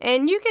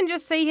 And you can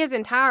just see his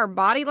entire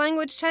body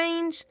language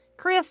change.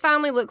 Chris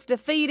finally looks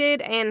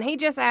defeated, and he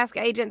just asks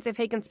agents if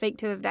he can speak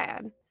to his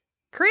dad.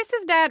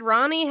 Chris's dad,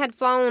 Ronnie, had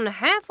flown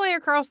halfway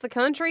across the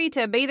country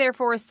to be there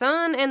for his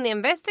son, and the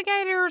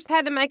investigators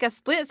had to make a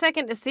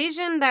split-second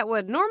decision that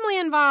would normally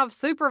involve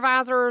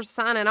supervisors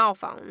signing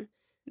off on.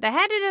 They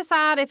had to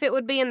decide if it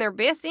would be in their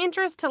best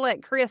interest to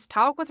let Chris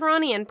talk with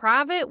Ronnie in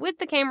private, with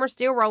the camera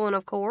still rolling,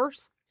 of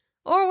course,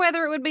 or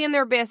whether it would be in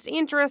their best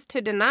interest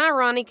to deny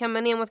Ronnie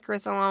coming in with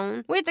Chris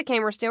alone, with the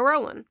camera still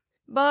rolling.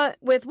 But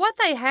with what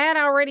they had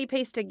already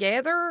pieced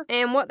together,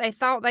 and what they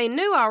thought they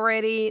knew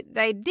already,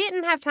 they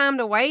didn't have time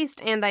to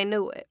waste, and they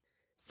knew it.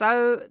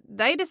 So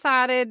they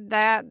decided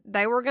that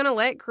they were going to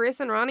let Chris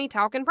and Ronnie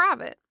talk in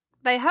private.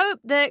 They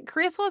hoped that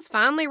Chris was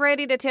finally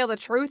ready to tell the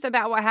truth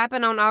about what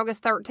happened on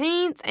August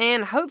 13th,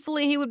 and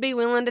hopefully he would be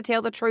willing to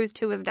tell the truth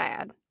to his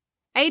dad.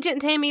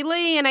 Agent Tammy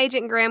Lee and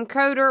Agent Graham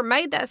Coder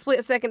made that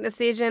split-second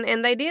decision,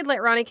 and they did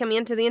let Ronnie come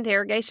into the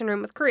interrogation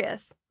room with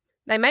Chris.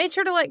 They made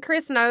sure to let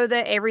Chris know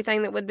that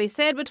everything that would be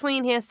said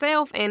between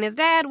himself and his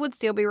dad would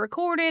still be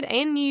recorded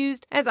and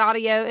used as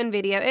audio and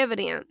video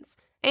evidence,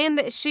 and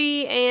that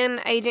she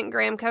and Agent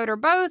Graham Coder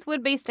both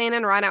would be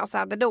standing right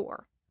outside the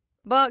door.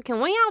 But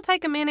can we all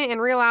take a minute and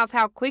realize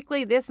how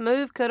quickly this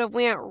move could have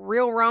went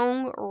real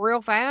wrong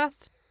real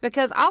fast?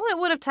 Because all it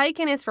would have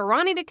taken is for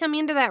Ronnie to come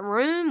into that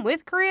room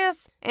with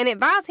Chris and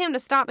advise him to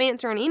stop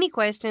answering any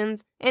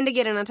questions and to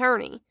get an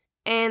attorney.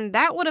 And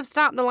that would have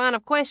stopped the line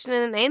of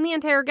questioning and the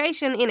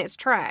interrogation in its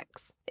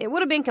tracks. It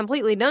would have been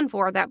completely done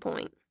for at that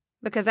point.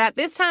 Because at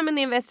this time in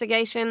the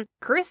investigation,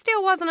 Chris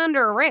still wasn't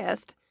under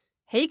arrest.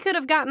 He could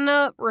have gotten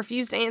up,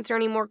 refused to answer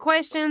any more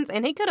questions,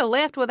 and he could have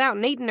left without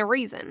needing a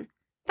reason.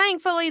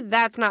 Thankfully,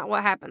 that's not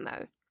what happened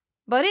though.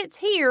 But it's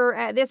here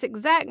at this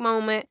exact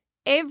moment,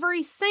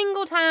 every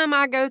single time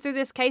I go through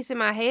this case in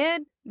my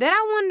head, that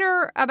I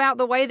wonder about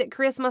the way that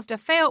Chris must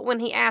have felt when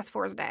he asked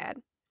for his dad.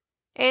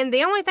 And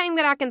the only thing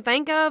that I can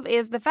think of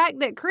is the fact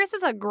that Chris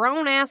is a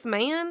grown-ass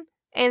man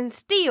And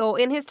still,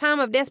 in his time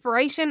of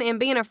desperation and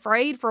being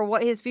afraid for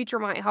what his future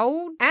might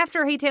hold,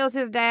 after he tells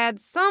his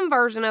dad some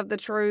version of the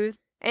truth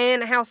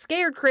and how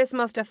scared Chris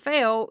must have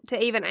felt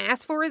to even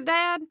ask for his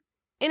dad,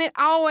 and it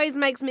always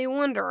makes me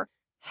wonder,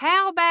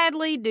 how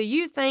badly do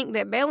you think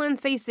that Bella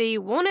and CeeCee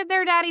wanted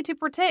their daddy to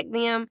protect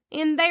them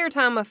in their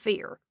time of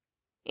fear?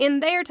 In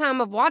their time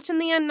of watching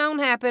the unknown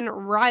happen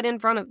right in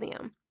front of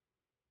them?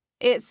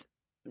 It's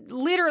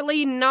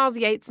literally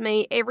nauseates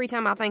me every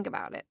time I think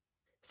about it.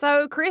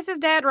 So Chris's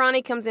dad,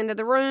 Ronnie, comes into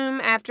the room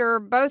after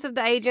both of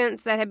the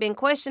agents that had been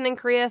questioning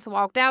Chris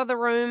walked out of the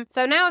room.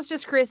 So now it's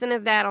just Chris and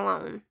his dad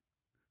alone.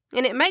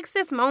 And it makes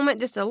this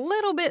moment just a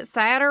little bit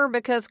sadder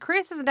because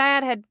Chris's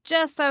dad had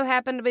just so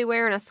happened to be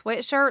wearing a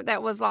sweatshirt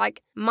that was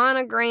like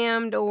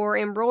monogrammed or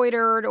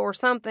embroidered or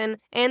something.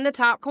 And the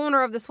top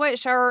corner of the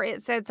sweatshirt,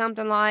 it said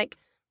something like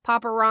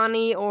Papa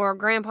Ronnie or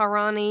Grandpa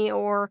Ronnie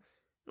or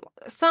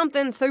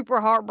something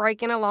super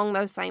heartbreaking along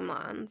those same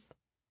lines.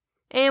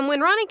 And when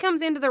Ronnie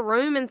comes into the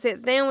room and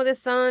sits down with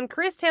his son,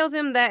 Chris tells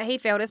him that he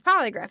failed his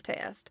polygraph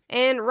test.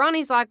 And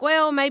Ronnie's like,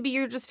 well, maybe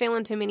you're just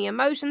feeling too many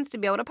emotions to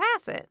be able to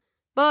pass it.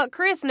 But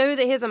Chris knew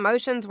that his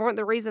emotions weren't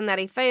the reason that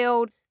he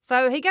failed,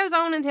 so he goes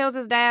on and tells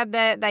his dad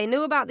that they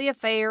knew about the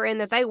affair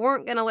and that they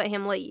weren't going to let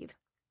him leave.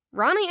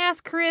 Ronnie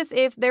asks Chris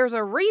if there's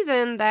a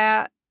reason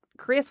that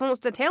Chris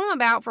wants to tell him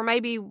about for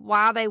maybe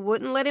why they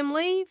wouldn't let him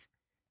leave.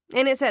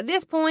 And it's at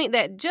this point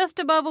that just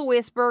above a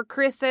whisper,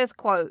 Chris says,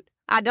 quote,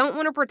 I don't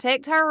want to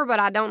protect her, but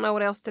I don't know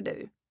what else to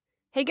do.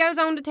 He goes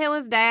on to tell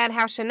his dad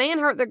how Shan'ann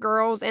hurt the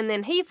girls and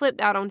then he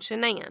flipped out on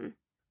Shan'ann.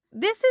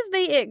 This is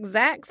the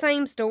exact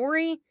same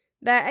story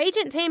that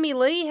Agent Tammy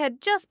Lee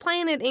had just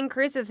planted in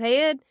Chris's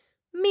head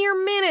mere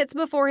minutes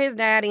before his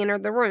dad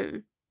entered the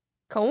room.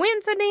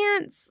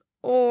 Coincidence?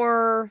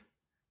 Or...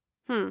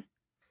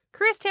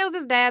 Chris tells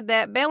his dad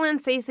that Bella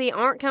and CeeCee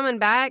aren't coming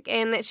back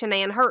and that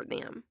Shan'ann hurt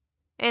them.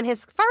 And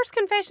his first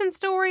confession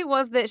story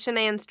was that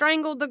Shan'ann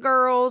strangled the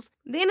girls.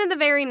 Then in the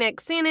very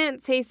next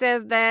sentence, he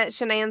says that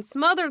Shan'ann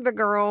smothered the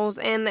girls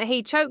and that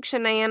he choked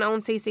Shan'ann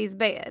on CeeCee's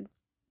bed.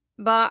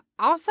 But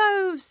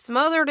also,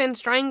 smothered and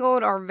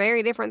strangled are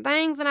very different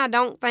things, and I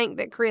don't think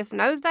that Chris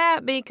knows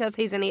that because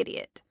he's an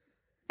idiot.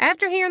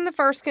 After hearing the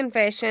first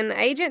confession,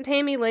 Agent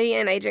Tammy Lee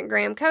and Agent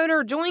Graham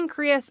Coder join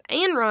Chris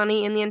and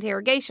Ronnie in the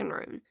interrogation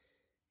room.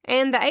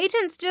 And the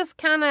agents just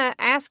kind of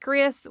ask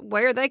Chris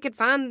where they could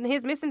find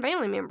his missing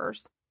family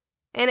members.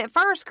 And at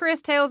first,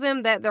 Chris tells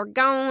them that they're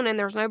gone and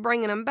there's no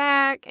bringing them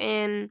back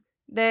and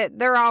that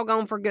they're all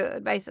gone for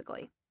good,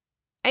 basically.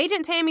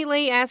 Agent Tammy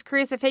Lee asks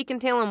Chris if he can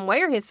tell him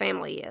where his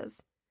family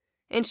is.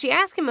 And she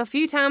asks him a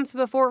few times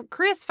before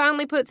Chris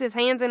finally puts his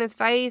hands in his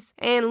face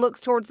and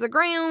looks towards the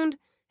ground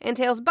and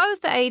tells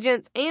both the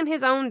agents and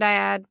his own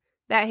dad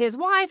that his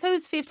wife,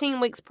 who's 15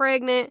 weeks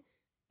pregnant,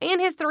 and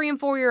his 3- and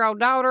 4-year-old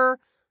daughter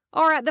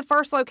are at the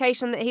first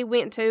location that he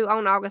went to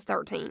on August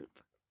 13th.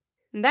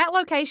 That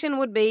location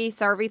would be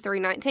Survey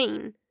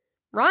 319.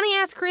 Ronnie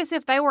asks Chris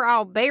if they were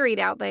all buried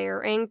out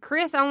there, and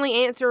Chris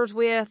only answers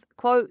with,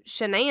 quote,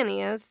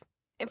 Shan'ann is.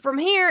 And from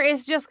here,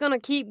 it's just going to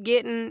keep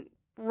getting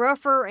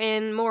rougher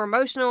and more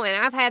emotional, and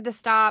I've had to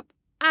stop.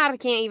 I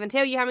can't even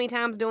tell you how many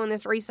times doing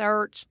this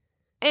research,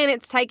 and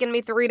it's taken me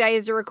 3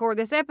 days to record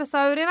this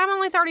episode, and I'm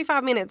only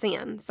 35 minutes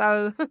in,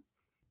 so...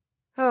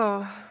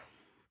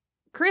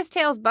 Chris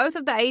tells both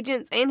of the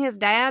agents and his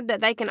dad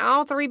that they can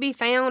all three be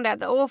found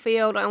at the oil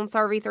field on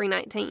Survey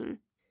 319.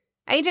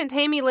 Agent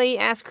Tammy Lee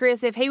asked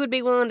Chris if he would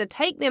be willing to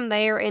take them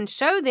there and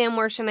show them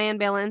where Shan'ann,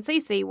 Bella, and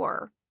CeeCee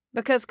were.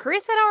 Because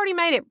Chris had already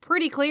made it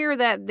pretty clear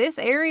that this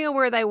area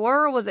where they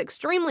were was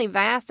extremely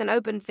vast and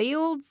open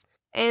fields,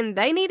 and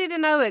they needed to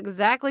know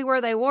exactly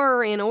where they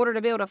were in order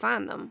to be able to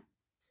find them.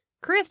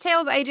 Chris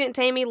tells Agent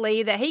Tammy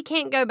Lee that he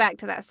can't go back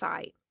to that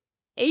site.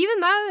 Even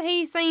though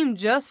he seemed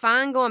just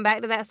fine going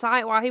back to that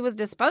site while he was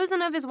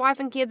disposing of his wife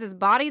and kids'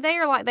 body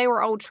there like they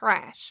were old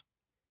trash.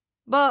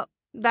 But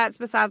that's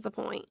besides the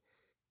point.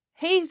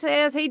 He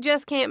says he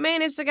just can't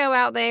manage to go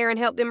out there and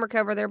help them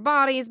recover their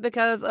bodies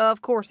because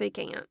of course he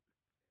can't.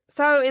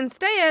 So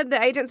instead,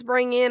 the agents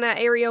bring in an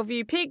aerial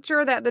view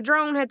picture that the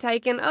drone had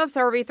taken of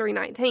Survey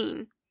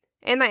 319.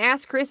 And they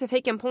ask Chris if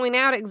he can point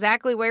out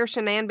exactly where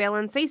Shan'ann, Bella,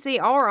 and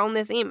CeeCee are on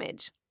this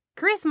image.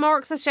 Chris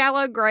marks a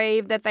shallow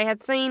grave that they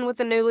had seen with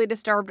the newly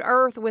disturbed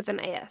earth with an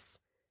S.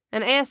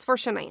 An S for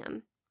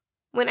Shan'ann.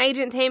 When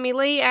Agent Tammy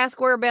Lee asked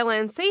where Bella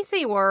and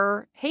CeeCee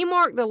were, he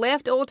marked the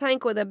left oil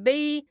tank with a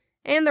B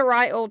and the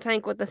right oil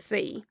tank with a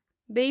C.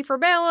 B for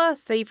Bella,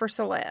 C for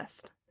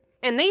Celeste.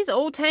 And these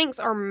oil tanks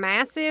are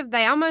massive.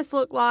 They almost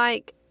look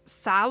like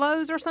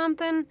silos or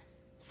something.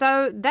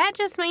 So that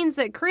just means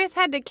that Chris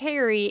had to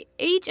carry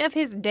each of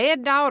his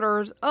dead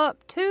daughters up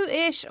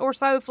 2-ish or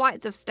so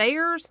flights of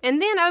stairs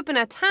and then open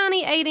a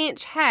tiny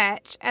 8-inch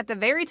hatch at the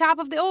very top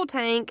of the oil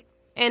tank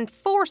and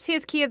force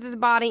his kids'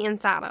 body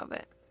inside of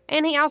it.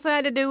 And he also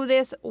had to do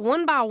this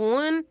one by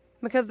one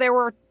because there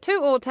were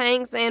 2 oil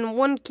tanks and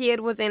 1 kid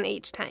was in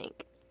each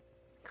tank.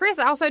 Chris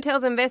also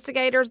tells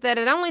investigators that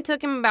it only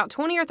took him about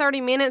 20 or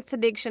 30 minutes to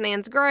dig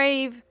Shanann's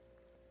grave,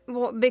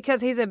 Well,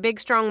 because he's a big,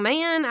 strong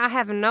man, I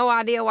have no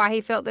idea why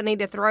he felt the need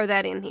to throw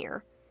that in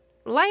here.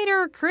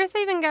 Later, Chris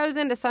even goes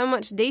into so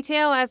much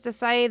detail as to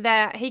say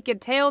that he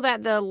could tell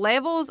that the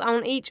levels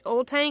on each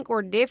oil tank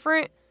were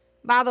different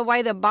by the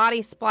way the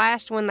body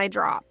splashed when they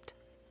dropped.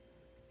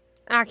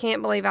 I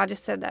can't believe I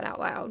just said that out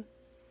loud.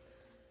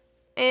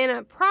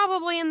 And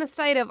probably in the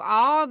state of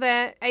awe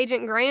that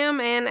Agent Graham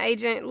and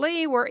Agent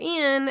Lee were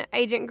in,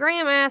 Agent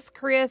Graham asked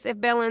Chris if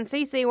Bella and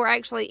CeeCee were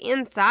actually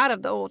inside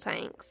of the oil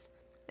tanks.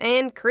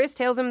 And Chris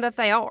tells him that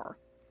they are.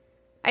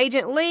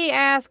 Agent Lee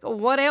asks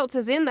what else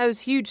is in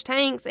those huge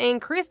tanks,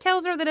 and Chris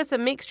tells her that it's a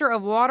mixture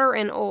of water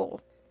and oil.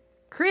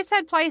 Chris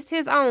had placed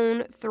his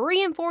own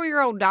 3- and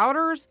 4-year-old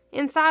daughters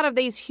inside of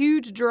these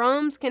huge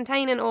drums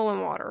containing oil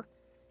and water.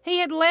 He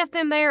had left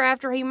them there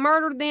after he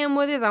murdered them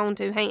with his own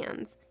 2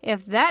 hands.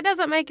 If that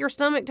doesn't make your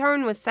stomach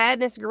turn with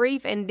sadness,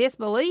 grief, and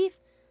disbelief,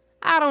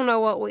 I don't know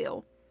what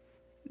will.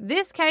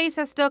 This case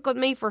has stuck with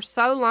me for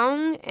so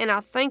long, and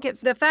I think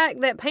it's the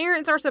fact that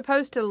parents are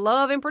supposed to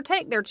love and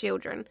protect their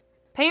children.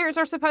 Parents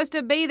are supposed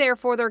to be there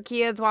for their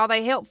kids while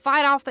they help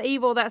fight off the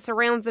evil that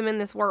surrounds them in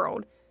this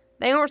world.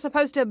 They aren't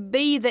supposed to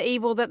be the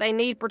evil that they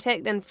need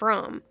protecting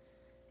from.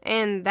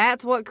 And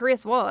that's what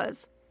Chris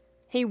was.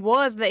 He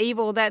was the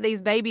evil that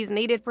these babies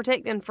needed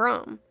protecting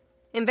from.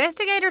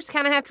 Investigators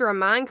kind of have to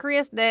remind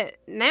Chris that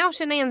now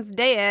Shan'ann's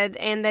dead,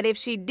 and that if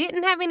she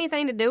didn't have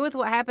anything to do with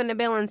what happened to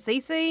Bella and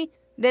CeeCee,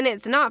 then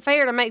it's not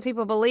fair to make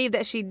people believe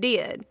that she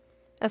did,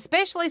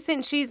 especially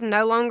since she's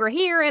no longer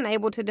here and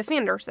able to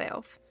defend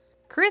herself.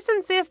 Chris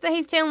insists that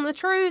he's telling the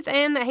truth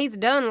and that he's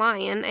done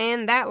lying,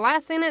 and that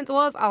last sentence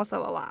was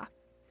also a lie.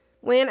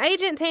 When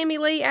Agent Tammy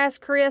Lee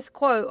asked Chris,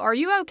 quote, "Are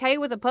you okay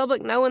with the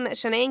public knowing that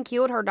Shan'ann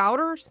killed her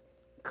daughters?"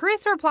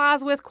 Chris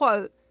replies with,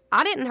 quote,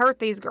 "I didn't hurt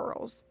these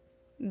girls.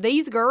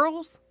 These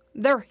girls,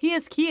 they're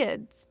his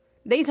kids.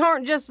 These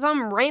aren't just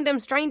some random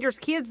stranger's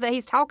kids that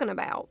he's talking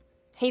about.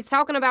 He's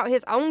talking about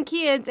his own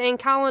kids and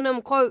calling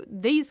them, quote,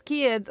 these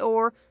kids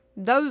or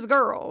those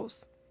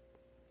girls."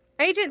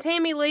 Agent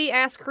Tammy Lee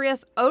asked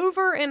Chris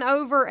over and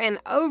over and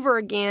over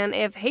again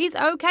if he's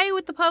okay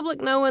with the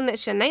public knowing that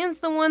Shan'ann's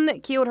the one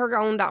that killed her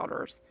own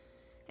daughters.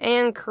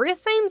 And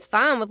Chris seems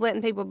fine with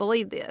letting people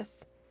believe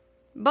this.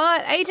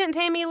 But Agent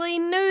Tammy Lee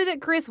knew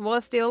that Chris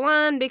was still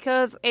lying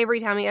because every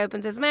time he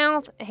opens his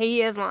mouth,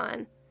 he is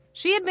lying.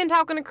 She had been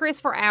talking to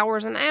Chris for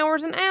hours and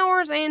hours and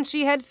hours, and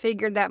she had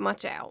figured that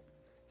much out.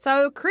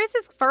 So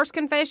Chris's first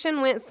confession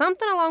went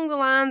something along the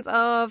lines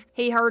of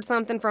he heard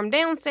something from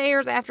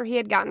downstairs after he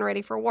had gotten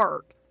ready for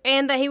work,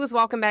 and that he was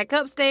walking back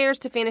upstairs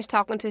to finish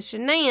talking to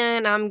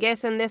Shan'ann. I'm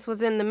guessing this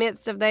was in the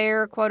midst of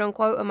their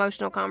quote-unquote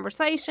emotional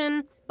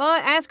conversation.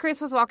 But as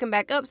Chris was walking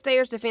back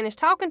upstairs to finish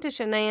talking to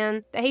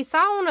Shan'ann, that he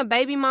saw on a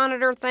baby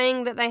monitor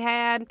thing that they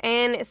had,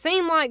 and it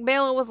seemed like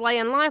Bella was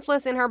laying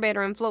lifeless in her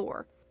bedroom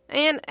floor.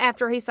 And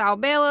after he saw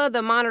Bella,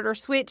 the monitor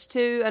switched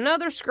to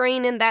another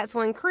screen, and that's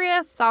when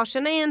Chris saw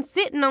Shan'ann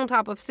sitting on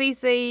top of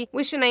CeeCee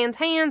with Shan'ann's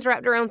hands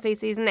wrapped around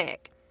CeeCee's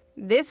neck.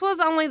 This was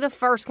only the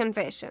first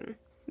confession.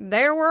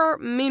 There were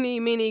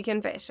many, many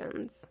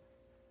confessions.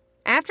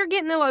 After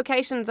getting the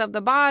locations of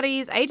the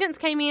bodies, agents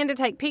came in to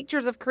take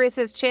pictures of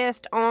Chris's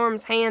chest,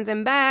 arms, hands,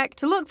 and back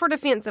to look for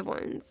defensive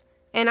wounds.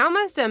 And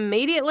almost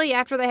immediately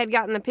after they had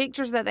gotten the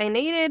pictures that they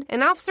needed,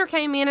 an officer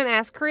came in and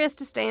asked Chris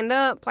to stand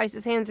up, place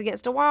his hands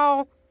against a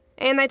wall,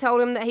 and they told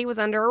him that he was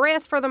under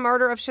arrest for the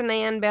murder of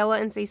Shan'ann, Bella,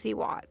 and CeeCee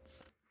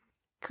Watts.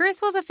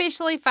 Chris was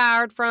officially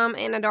fired from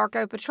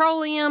Anadarko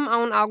Petroleum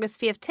on August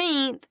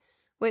 15th,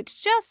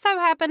 which just so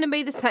happened to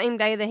be the same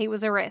day that he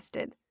was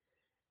arrested.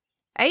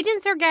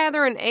 Agents are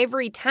gathering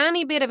every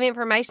tiny bit of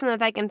information that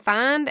they can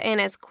find,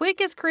 and as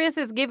quick as Chris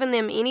has given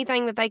them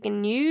anything that they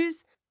can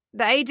use,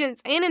 the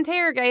agents and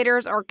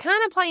interrogators are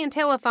kind of playing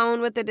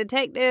telephone with the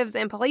detectives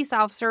and police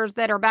officers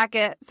that are back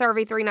at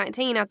Survey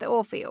 319 at the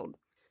oil field.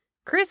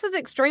 Chris was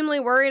extremely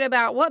worried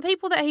about what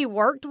people that he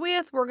worked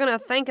with were going to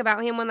think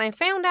about him when they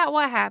found out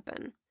what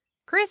happened.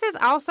 Chris is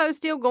also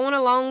still going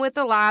along with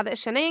the lie that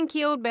Shan'ann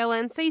killed Bella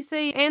and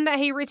CeeCee, and that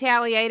he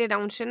retaliated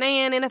on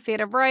Shan'ann in a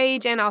fit of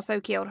rage and also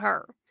killed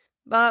her.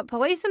 But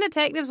police and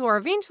detectives were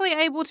eventually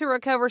able to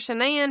recover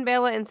Shan'ann,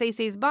 Bella, and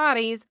CeeCee's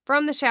bodies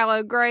from the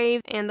shallow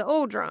grave and the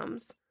oil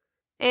drums.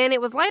 And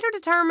it was later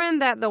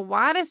determined that the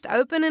widest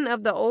opening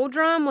of the oil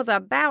drum was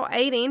about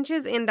 8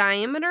 inches in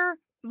diameter,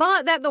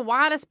 but that the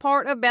widest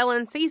part of Bella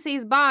and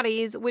CeeCee's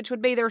bodies, which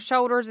would be their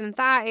shoulders and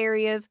thigh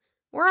areas,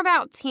 were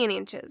about 10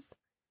 inches.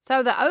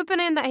 So the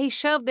opening that he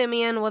shoved them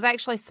in was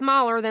actually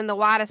smaller than the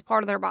widest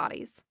part of their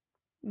bodies.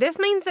 This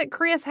means that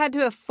Chris had to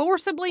have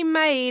forcibly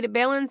made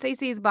Bella and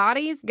CeeCee's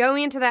bodies go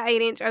into that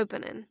 8-inch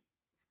opening.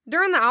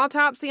 During the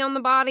autopsy on the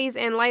bodies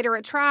and later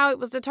at trial, it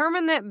was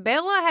determined that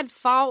Bella had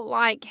fought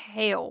like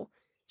hell.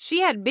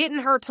 She had bitten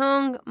her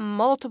tongue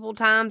multiple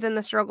times in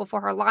the struggle for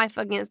her life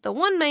against the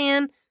one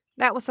man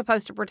that was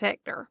supposed to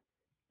protect her.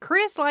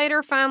 Chris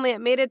later finally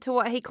admitted to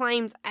what he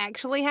claims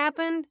actually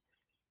happened,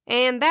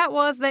 and that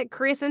was that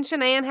Chris and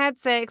Shan'ann had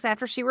sex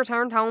after she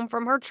returned home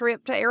from her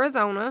trip to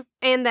Arizona,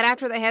 and that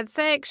after they had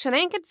sex,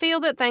 Shan'ann could feel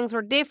that things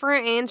were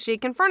different and she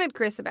confronted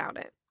Chris about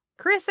it.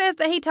 Chris says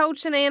that he told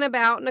Shan'ann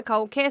about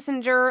Nicole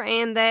Kessinger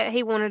and that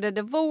he wanted a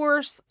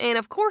divorce, and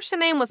of course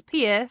Shan'ann was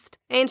pissed,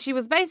 and she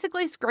was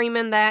basically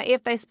screaming that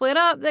if they split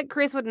up, that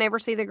Chris would never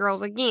see the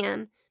girls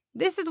again.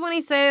 This is when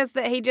he says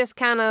that he just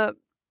kind of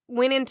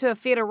went into a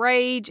fit of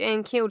rage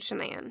and killed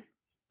Shan'ann.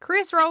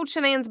 Chris rolled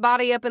Shanann's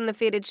body up in the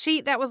fitted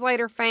sheet that was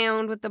later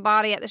found with the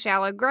body at the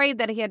shallow grave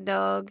that he had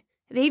dug.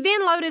 He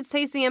then loaded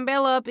CeeCee and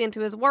Bella up into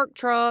his work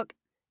truck,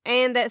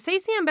 and that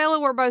CeeCee and Bella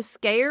were both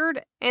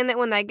scared, and that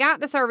when they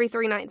got to Survey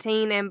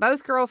 319 and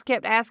both girls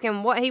kept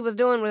asking what he was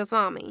doing with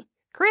Mommy.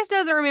 Chris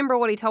doesn't remember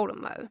what he told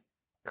them, though.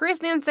 Chris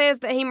then says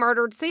that he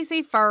murdered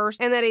CeeCee first,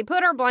 and that he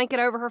put her blanket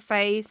over her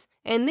face,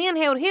 and then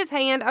held his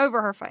hand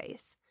over her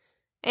face.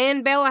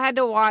 And Bella had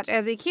to watch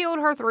as he killed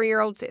her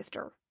 3-year-old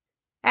sister.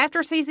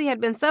 After CeeCee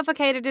had been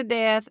suffocated to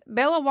death,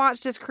 Bella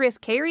watched as Chris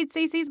carried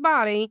CeeCee's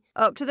body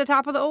up to the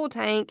top of the oil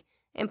tank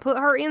and put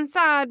her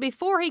inside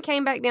before he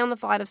came back down the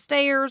flight of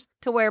stairs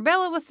to where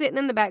Bella was sitting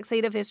in the back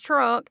seat of his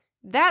truck.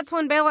 That's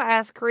when Bella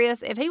asked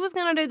Chris if he was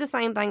going to do the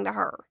same thing to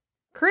her.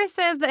 Chris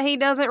says that he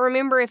doesn't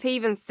remember if he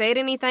even said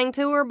anything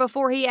to her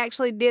before he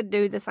actually did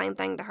do the same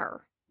thing to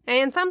her.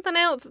 And something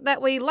else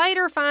that we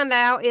later find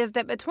out is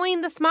that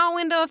between the small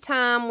window of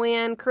time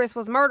when Chris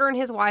was murdering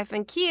his wife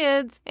and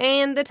kids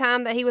and the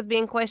time that he was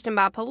being questioned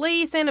by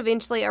police and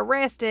eventually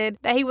arrested,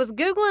 that he was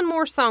Googling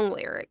more song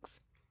lyrics.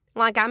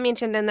 Like I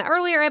mentioned in the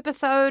earlier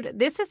episode,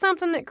 this is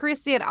something that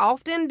Chris did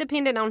often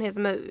depending on his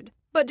mood.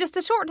 But just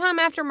a short time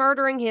after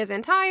murdering his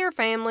entire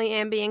family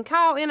and being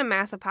caught in a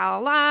massive pile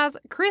of lies,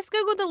 Chris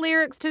Googled the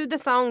lyrics to the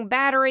song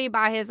Battery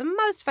by his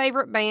most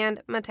favorite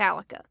band,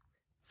 Metallica.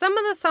 Some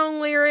of the song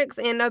lyrics,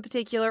 in no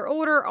particular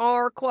order,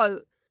 are,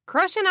 quote,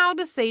 crushing all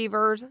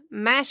deceivers,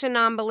 mashing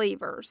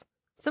non-believers.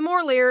 Some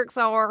more lyrics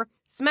are,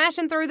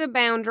 smashing through the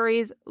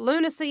boundaries,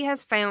 lunacy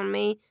has found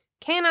me,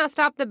 cannot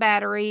stop the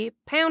battery,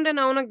 pounding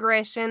on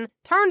aggression,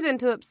 turns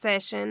into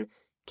obsession,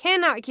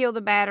 cannot kill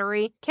the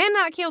battery,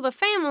 cannot kill the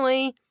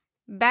family,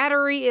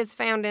 battery is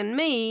found in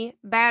me,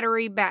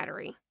 battery,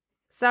 battery.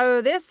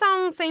 So this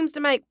song seems to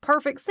make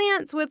perfect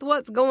sense with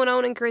what's going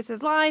on in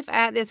Chris's life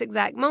at this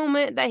exact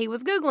moment that he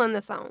was Googling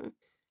the song.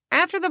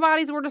 After the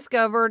bodies were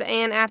discovered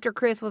and after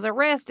Chris was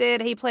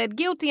arrested, he pled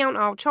guilty on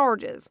all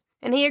charges,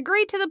 and he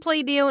agreed to the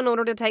plea deal in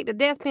order to take the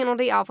death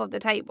penalty off of the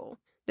table.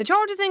 The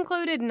charges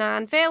included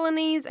 9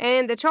 felonies,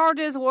 and the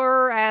charges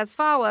were as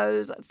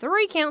follows: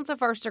 3 counts of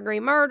first-degree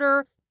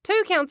murder,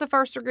 2 counts of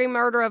first-degree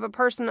murder of a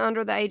person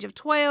under the age of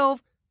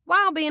 12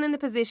 while being in the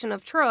position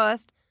of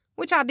trust,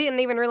 which I didn't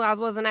even realize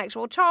was an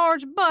actual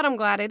charge, but I'm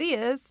glad it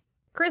is.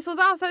 Chris was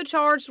also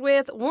charged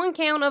with 1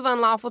 count of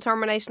unlawful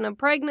termination of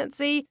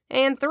pregnancy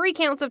and 3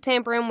 counts of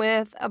tampering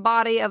with a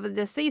body of a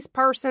deceased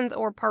person's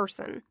or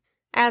person.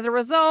 As a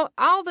result,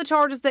 all the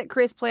charges that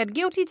Chris pled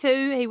guilty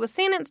to, he was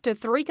sentenced to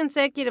 3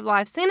 consecutive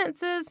life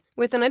sentences,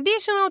 with an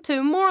additional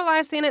 2 more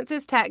life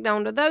sentences tacked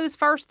on to those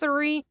first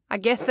 3. I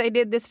guess they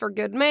did this for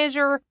good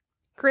measure.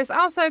 Chris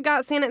also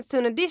got sentenced to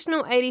an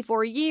additional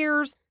 84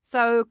 years,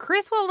 so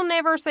Chris will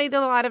never see the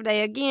light of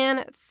day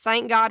again.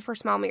 Thank God for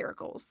small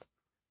miracles.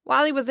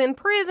 While he was in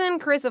prison,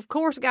 Chris of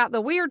course got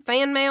the weird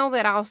fan mail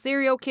that all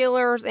serial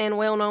killers and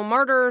well-known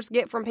murderers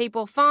get from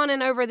people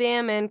fawning over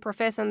them and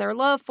professing their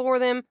love for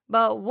them,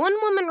 but one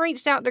woman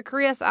reached out to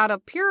Chris out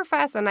of pure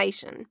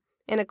fascination.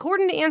 And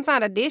according to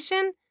Inside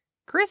Edition,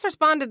 Chris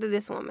responded to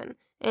this woman,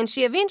 and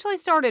she eventually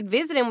started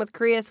visiting with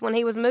Chris when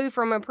he was moved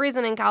from a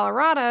prison in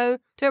Colorado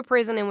to a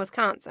prison in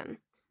Wisconsin.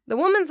 The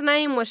woman's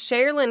name was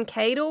Shan'ann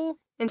Cadle,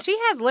 and she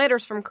has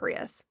letters from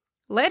Chris.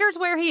 Letters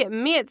where he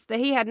admits that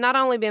he had not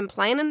only been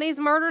planning these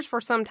murders for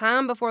some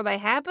time before they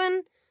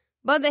happened,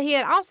 but that he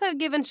had also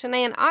given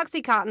Shan'ann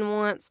Oxycontin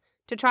once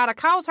to try to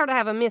cause her to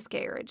have a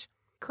miscarriage.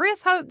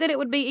 Chris hoped that it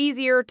would be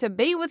easier to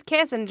be with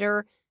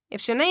Kessinger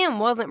if Shan'ann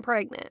wasn't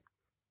pregnant.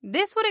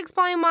 This would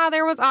explain why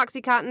there was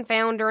Oxycontin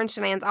found during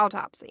Shanann's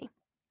autopsy.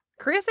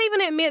 Chris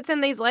even admits in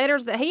these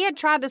letters that he had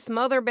tried to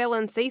smother Bella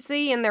and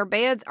CeeCee in their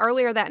beds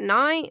earlier that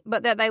night,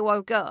 but that they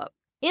woke up.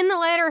 In the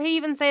letter, he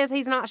even says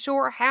he's not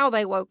sure how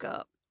they woke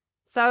up.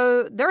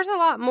 So there's a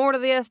lot more to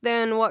this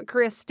than what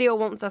Chris still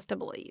wants us to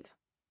believe.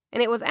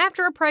 And it was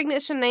after a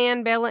pregnant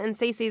Shan'ann, Bella, and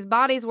CeeCee's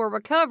bodies were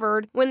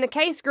recovered when the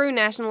case grew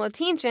national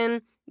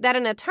attention that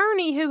an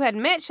attorney who had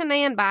met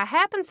Shan'ann by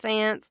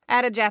happenstance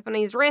at a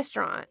Japanese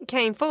restaurant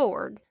came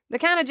forward. The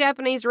kind of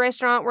Japanese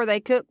restaurant where they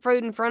cook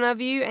food in front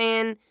of you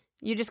and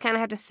you just kind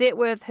of have to sit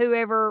with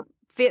whoever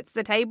fits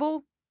the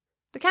table.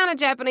 The kind of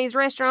Japanese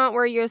restaurant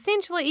where you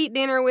essentially eat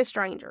dinner with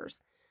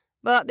strangers.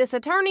 But this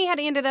attorney had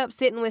ended up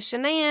sitting with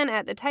Shan'ann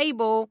at the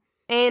table,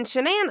 and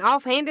Shan'ann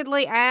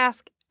offhandedly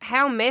asked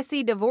how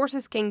messy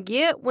divorces can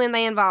get when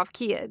they involve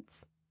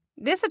kids.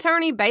 This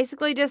attorney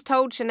basically just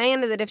told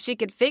Shan'ann that if she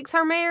could fix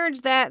her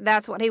marriage,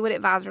 that's what he would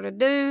advise her to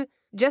do,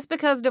 just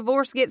because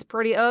divorce gets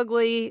pretty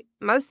ugly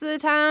most of the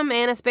time,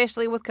 and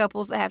especially with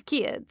couples that have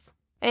kids.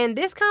 And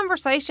this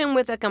conversation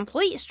with a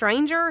complete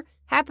stranger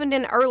happened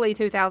in early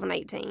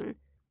 2018.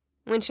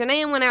 When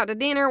Shan'ann went out to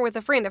dinner with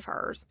a friend of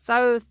hers,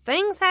 so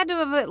things had to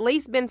have at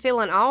least been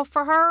feeling off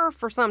for her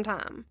for some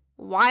time.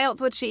 Why else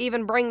would she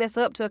even bring this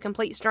up to a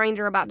complete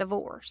stranger about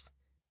divorce?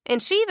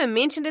 And she even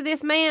mentioned to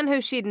this man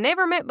who she'd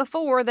never met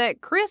before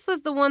that Chris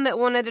was the one that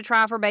wanted to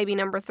try for baby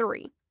number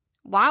 3.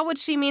 Why would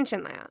she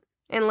mention that?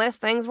 Unless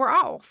things were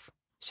off.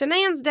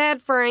 Shan'ann's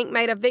dad, Frank,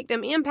 made a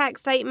victim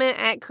impact statement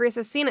at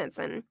Chris's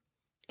sentencing.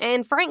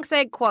 And Frank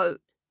said,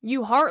 quote,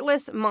 "You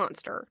heartless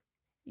monster.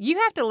 You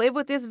have to live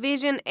with this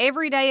vision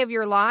every day of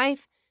your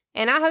life,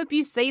 and I hope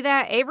you see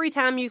that every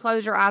time you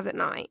close your eyes at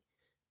night.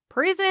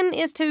 Prison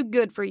is too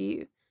good for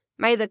you.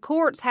 May the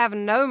courts have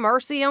no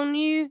mercy on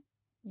you.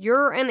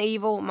 You're an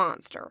evil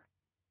monster."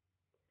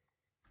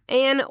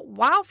 And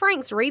while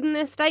Frank's reading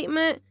this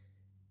statement,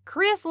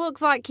 Chris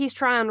looks like he's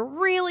trying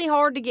really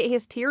hard to get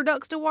his tear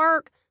ducts to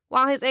work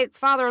while his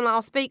ex-father-in-law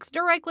speaks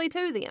directly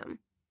to them.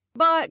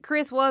 But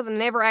Chris was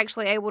never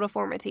actually able to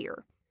form a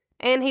tear.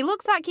 And he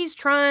looks like he's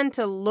trying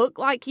to look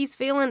like he's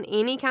feeling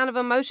any kind of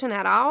emotion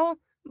at all,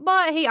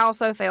 but he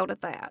also failed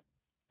at that.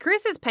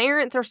 Chris's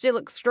parents are still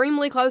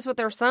extremely close with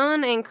their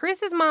son, and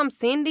Chris's mom,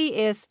 Cindy,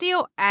 is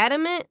still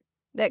adamant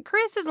that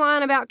Chris is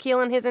lying about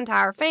killing his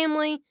entire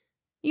family,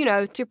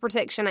 to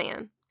protect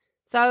Shan'ann.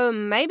 So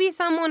maybe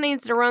someone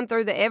needs to run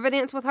through the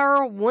evidence with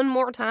her one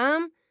more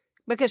time,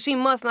 because she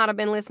must not have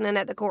been listening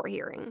at the court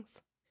hearings.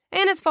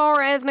 And as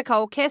far as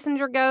Nicole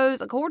Kessinger goes,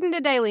 according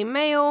to Daily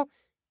Mail,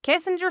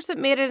 Kessinger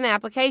submitted an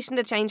application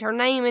to change her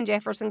name in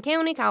Jefferson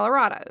County,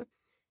 Colorado.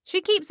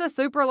 She keeps a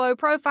super low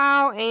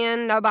profile,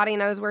 and nobody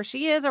knows where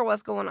she is or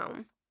what's going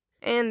on.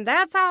 And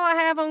that's all I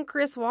have on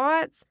Chris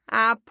Watts.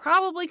 I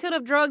probably could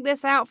have drugged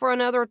this out for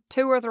another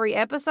 2 or 3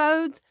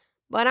 episodes,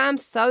 but I'm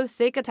so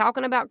sick of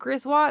talking about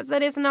Chris Watts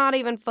that it's not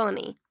even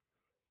funny.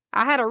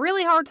 I had a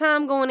really hard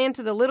time going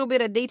into the little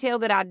bit of detail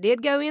that I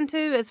did go into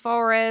as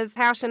far as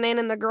how Shan'ann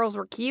and the girls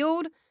were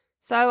killed,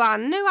 so I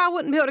knew I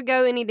wouldn't be able to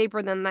go any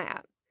deeper than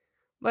that.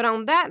 But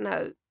on that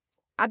note,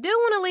 I do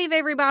want to leave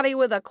everybody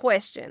with a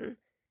question,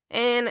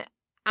 and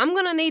I'm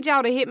going to need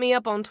y'all to hit me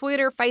up on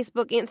Twitter,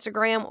 Facebook,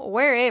 Instagram,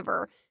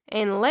 wherever,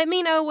 and let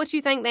me know what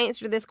you think the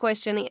answer to this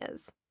question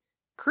is.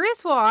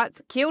 Chris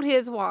Watts killed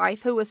his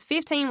wife, who was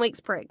 15 weeks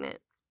pregnant.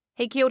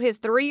 He killed his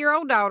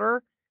 3-year-old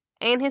daughter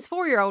and his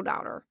 4-year-old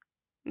daughter.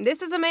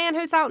 This is a man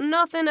who thought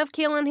nothing of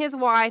killing his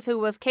wife, who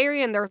was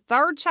carrying their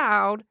 3rd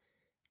child,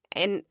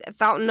 and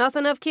thought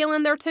nothing of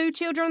killing their 2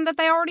 children that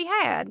they already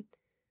had.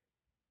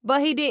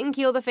 But he didn't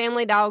kill the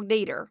family dog,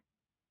 Dieter.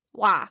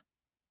 Why?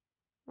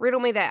 Riddle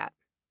me that.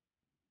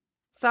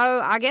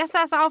 So I guess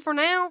that's all for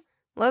now.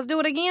 Let's do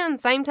it again.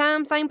 Same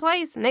time, same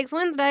place, next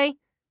Wednesday.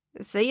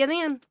 See you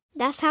then.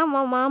 That's how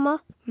my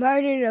mama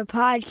murdered a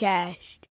podcast.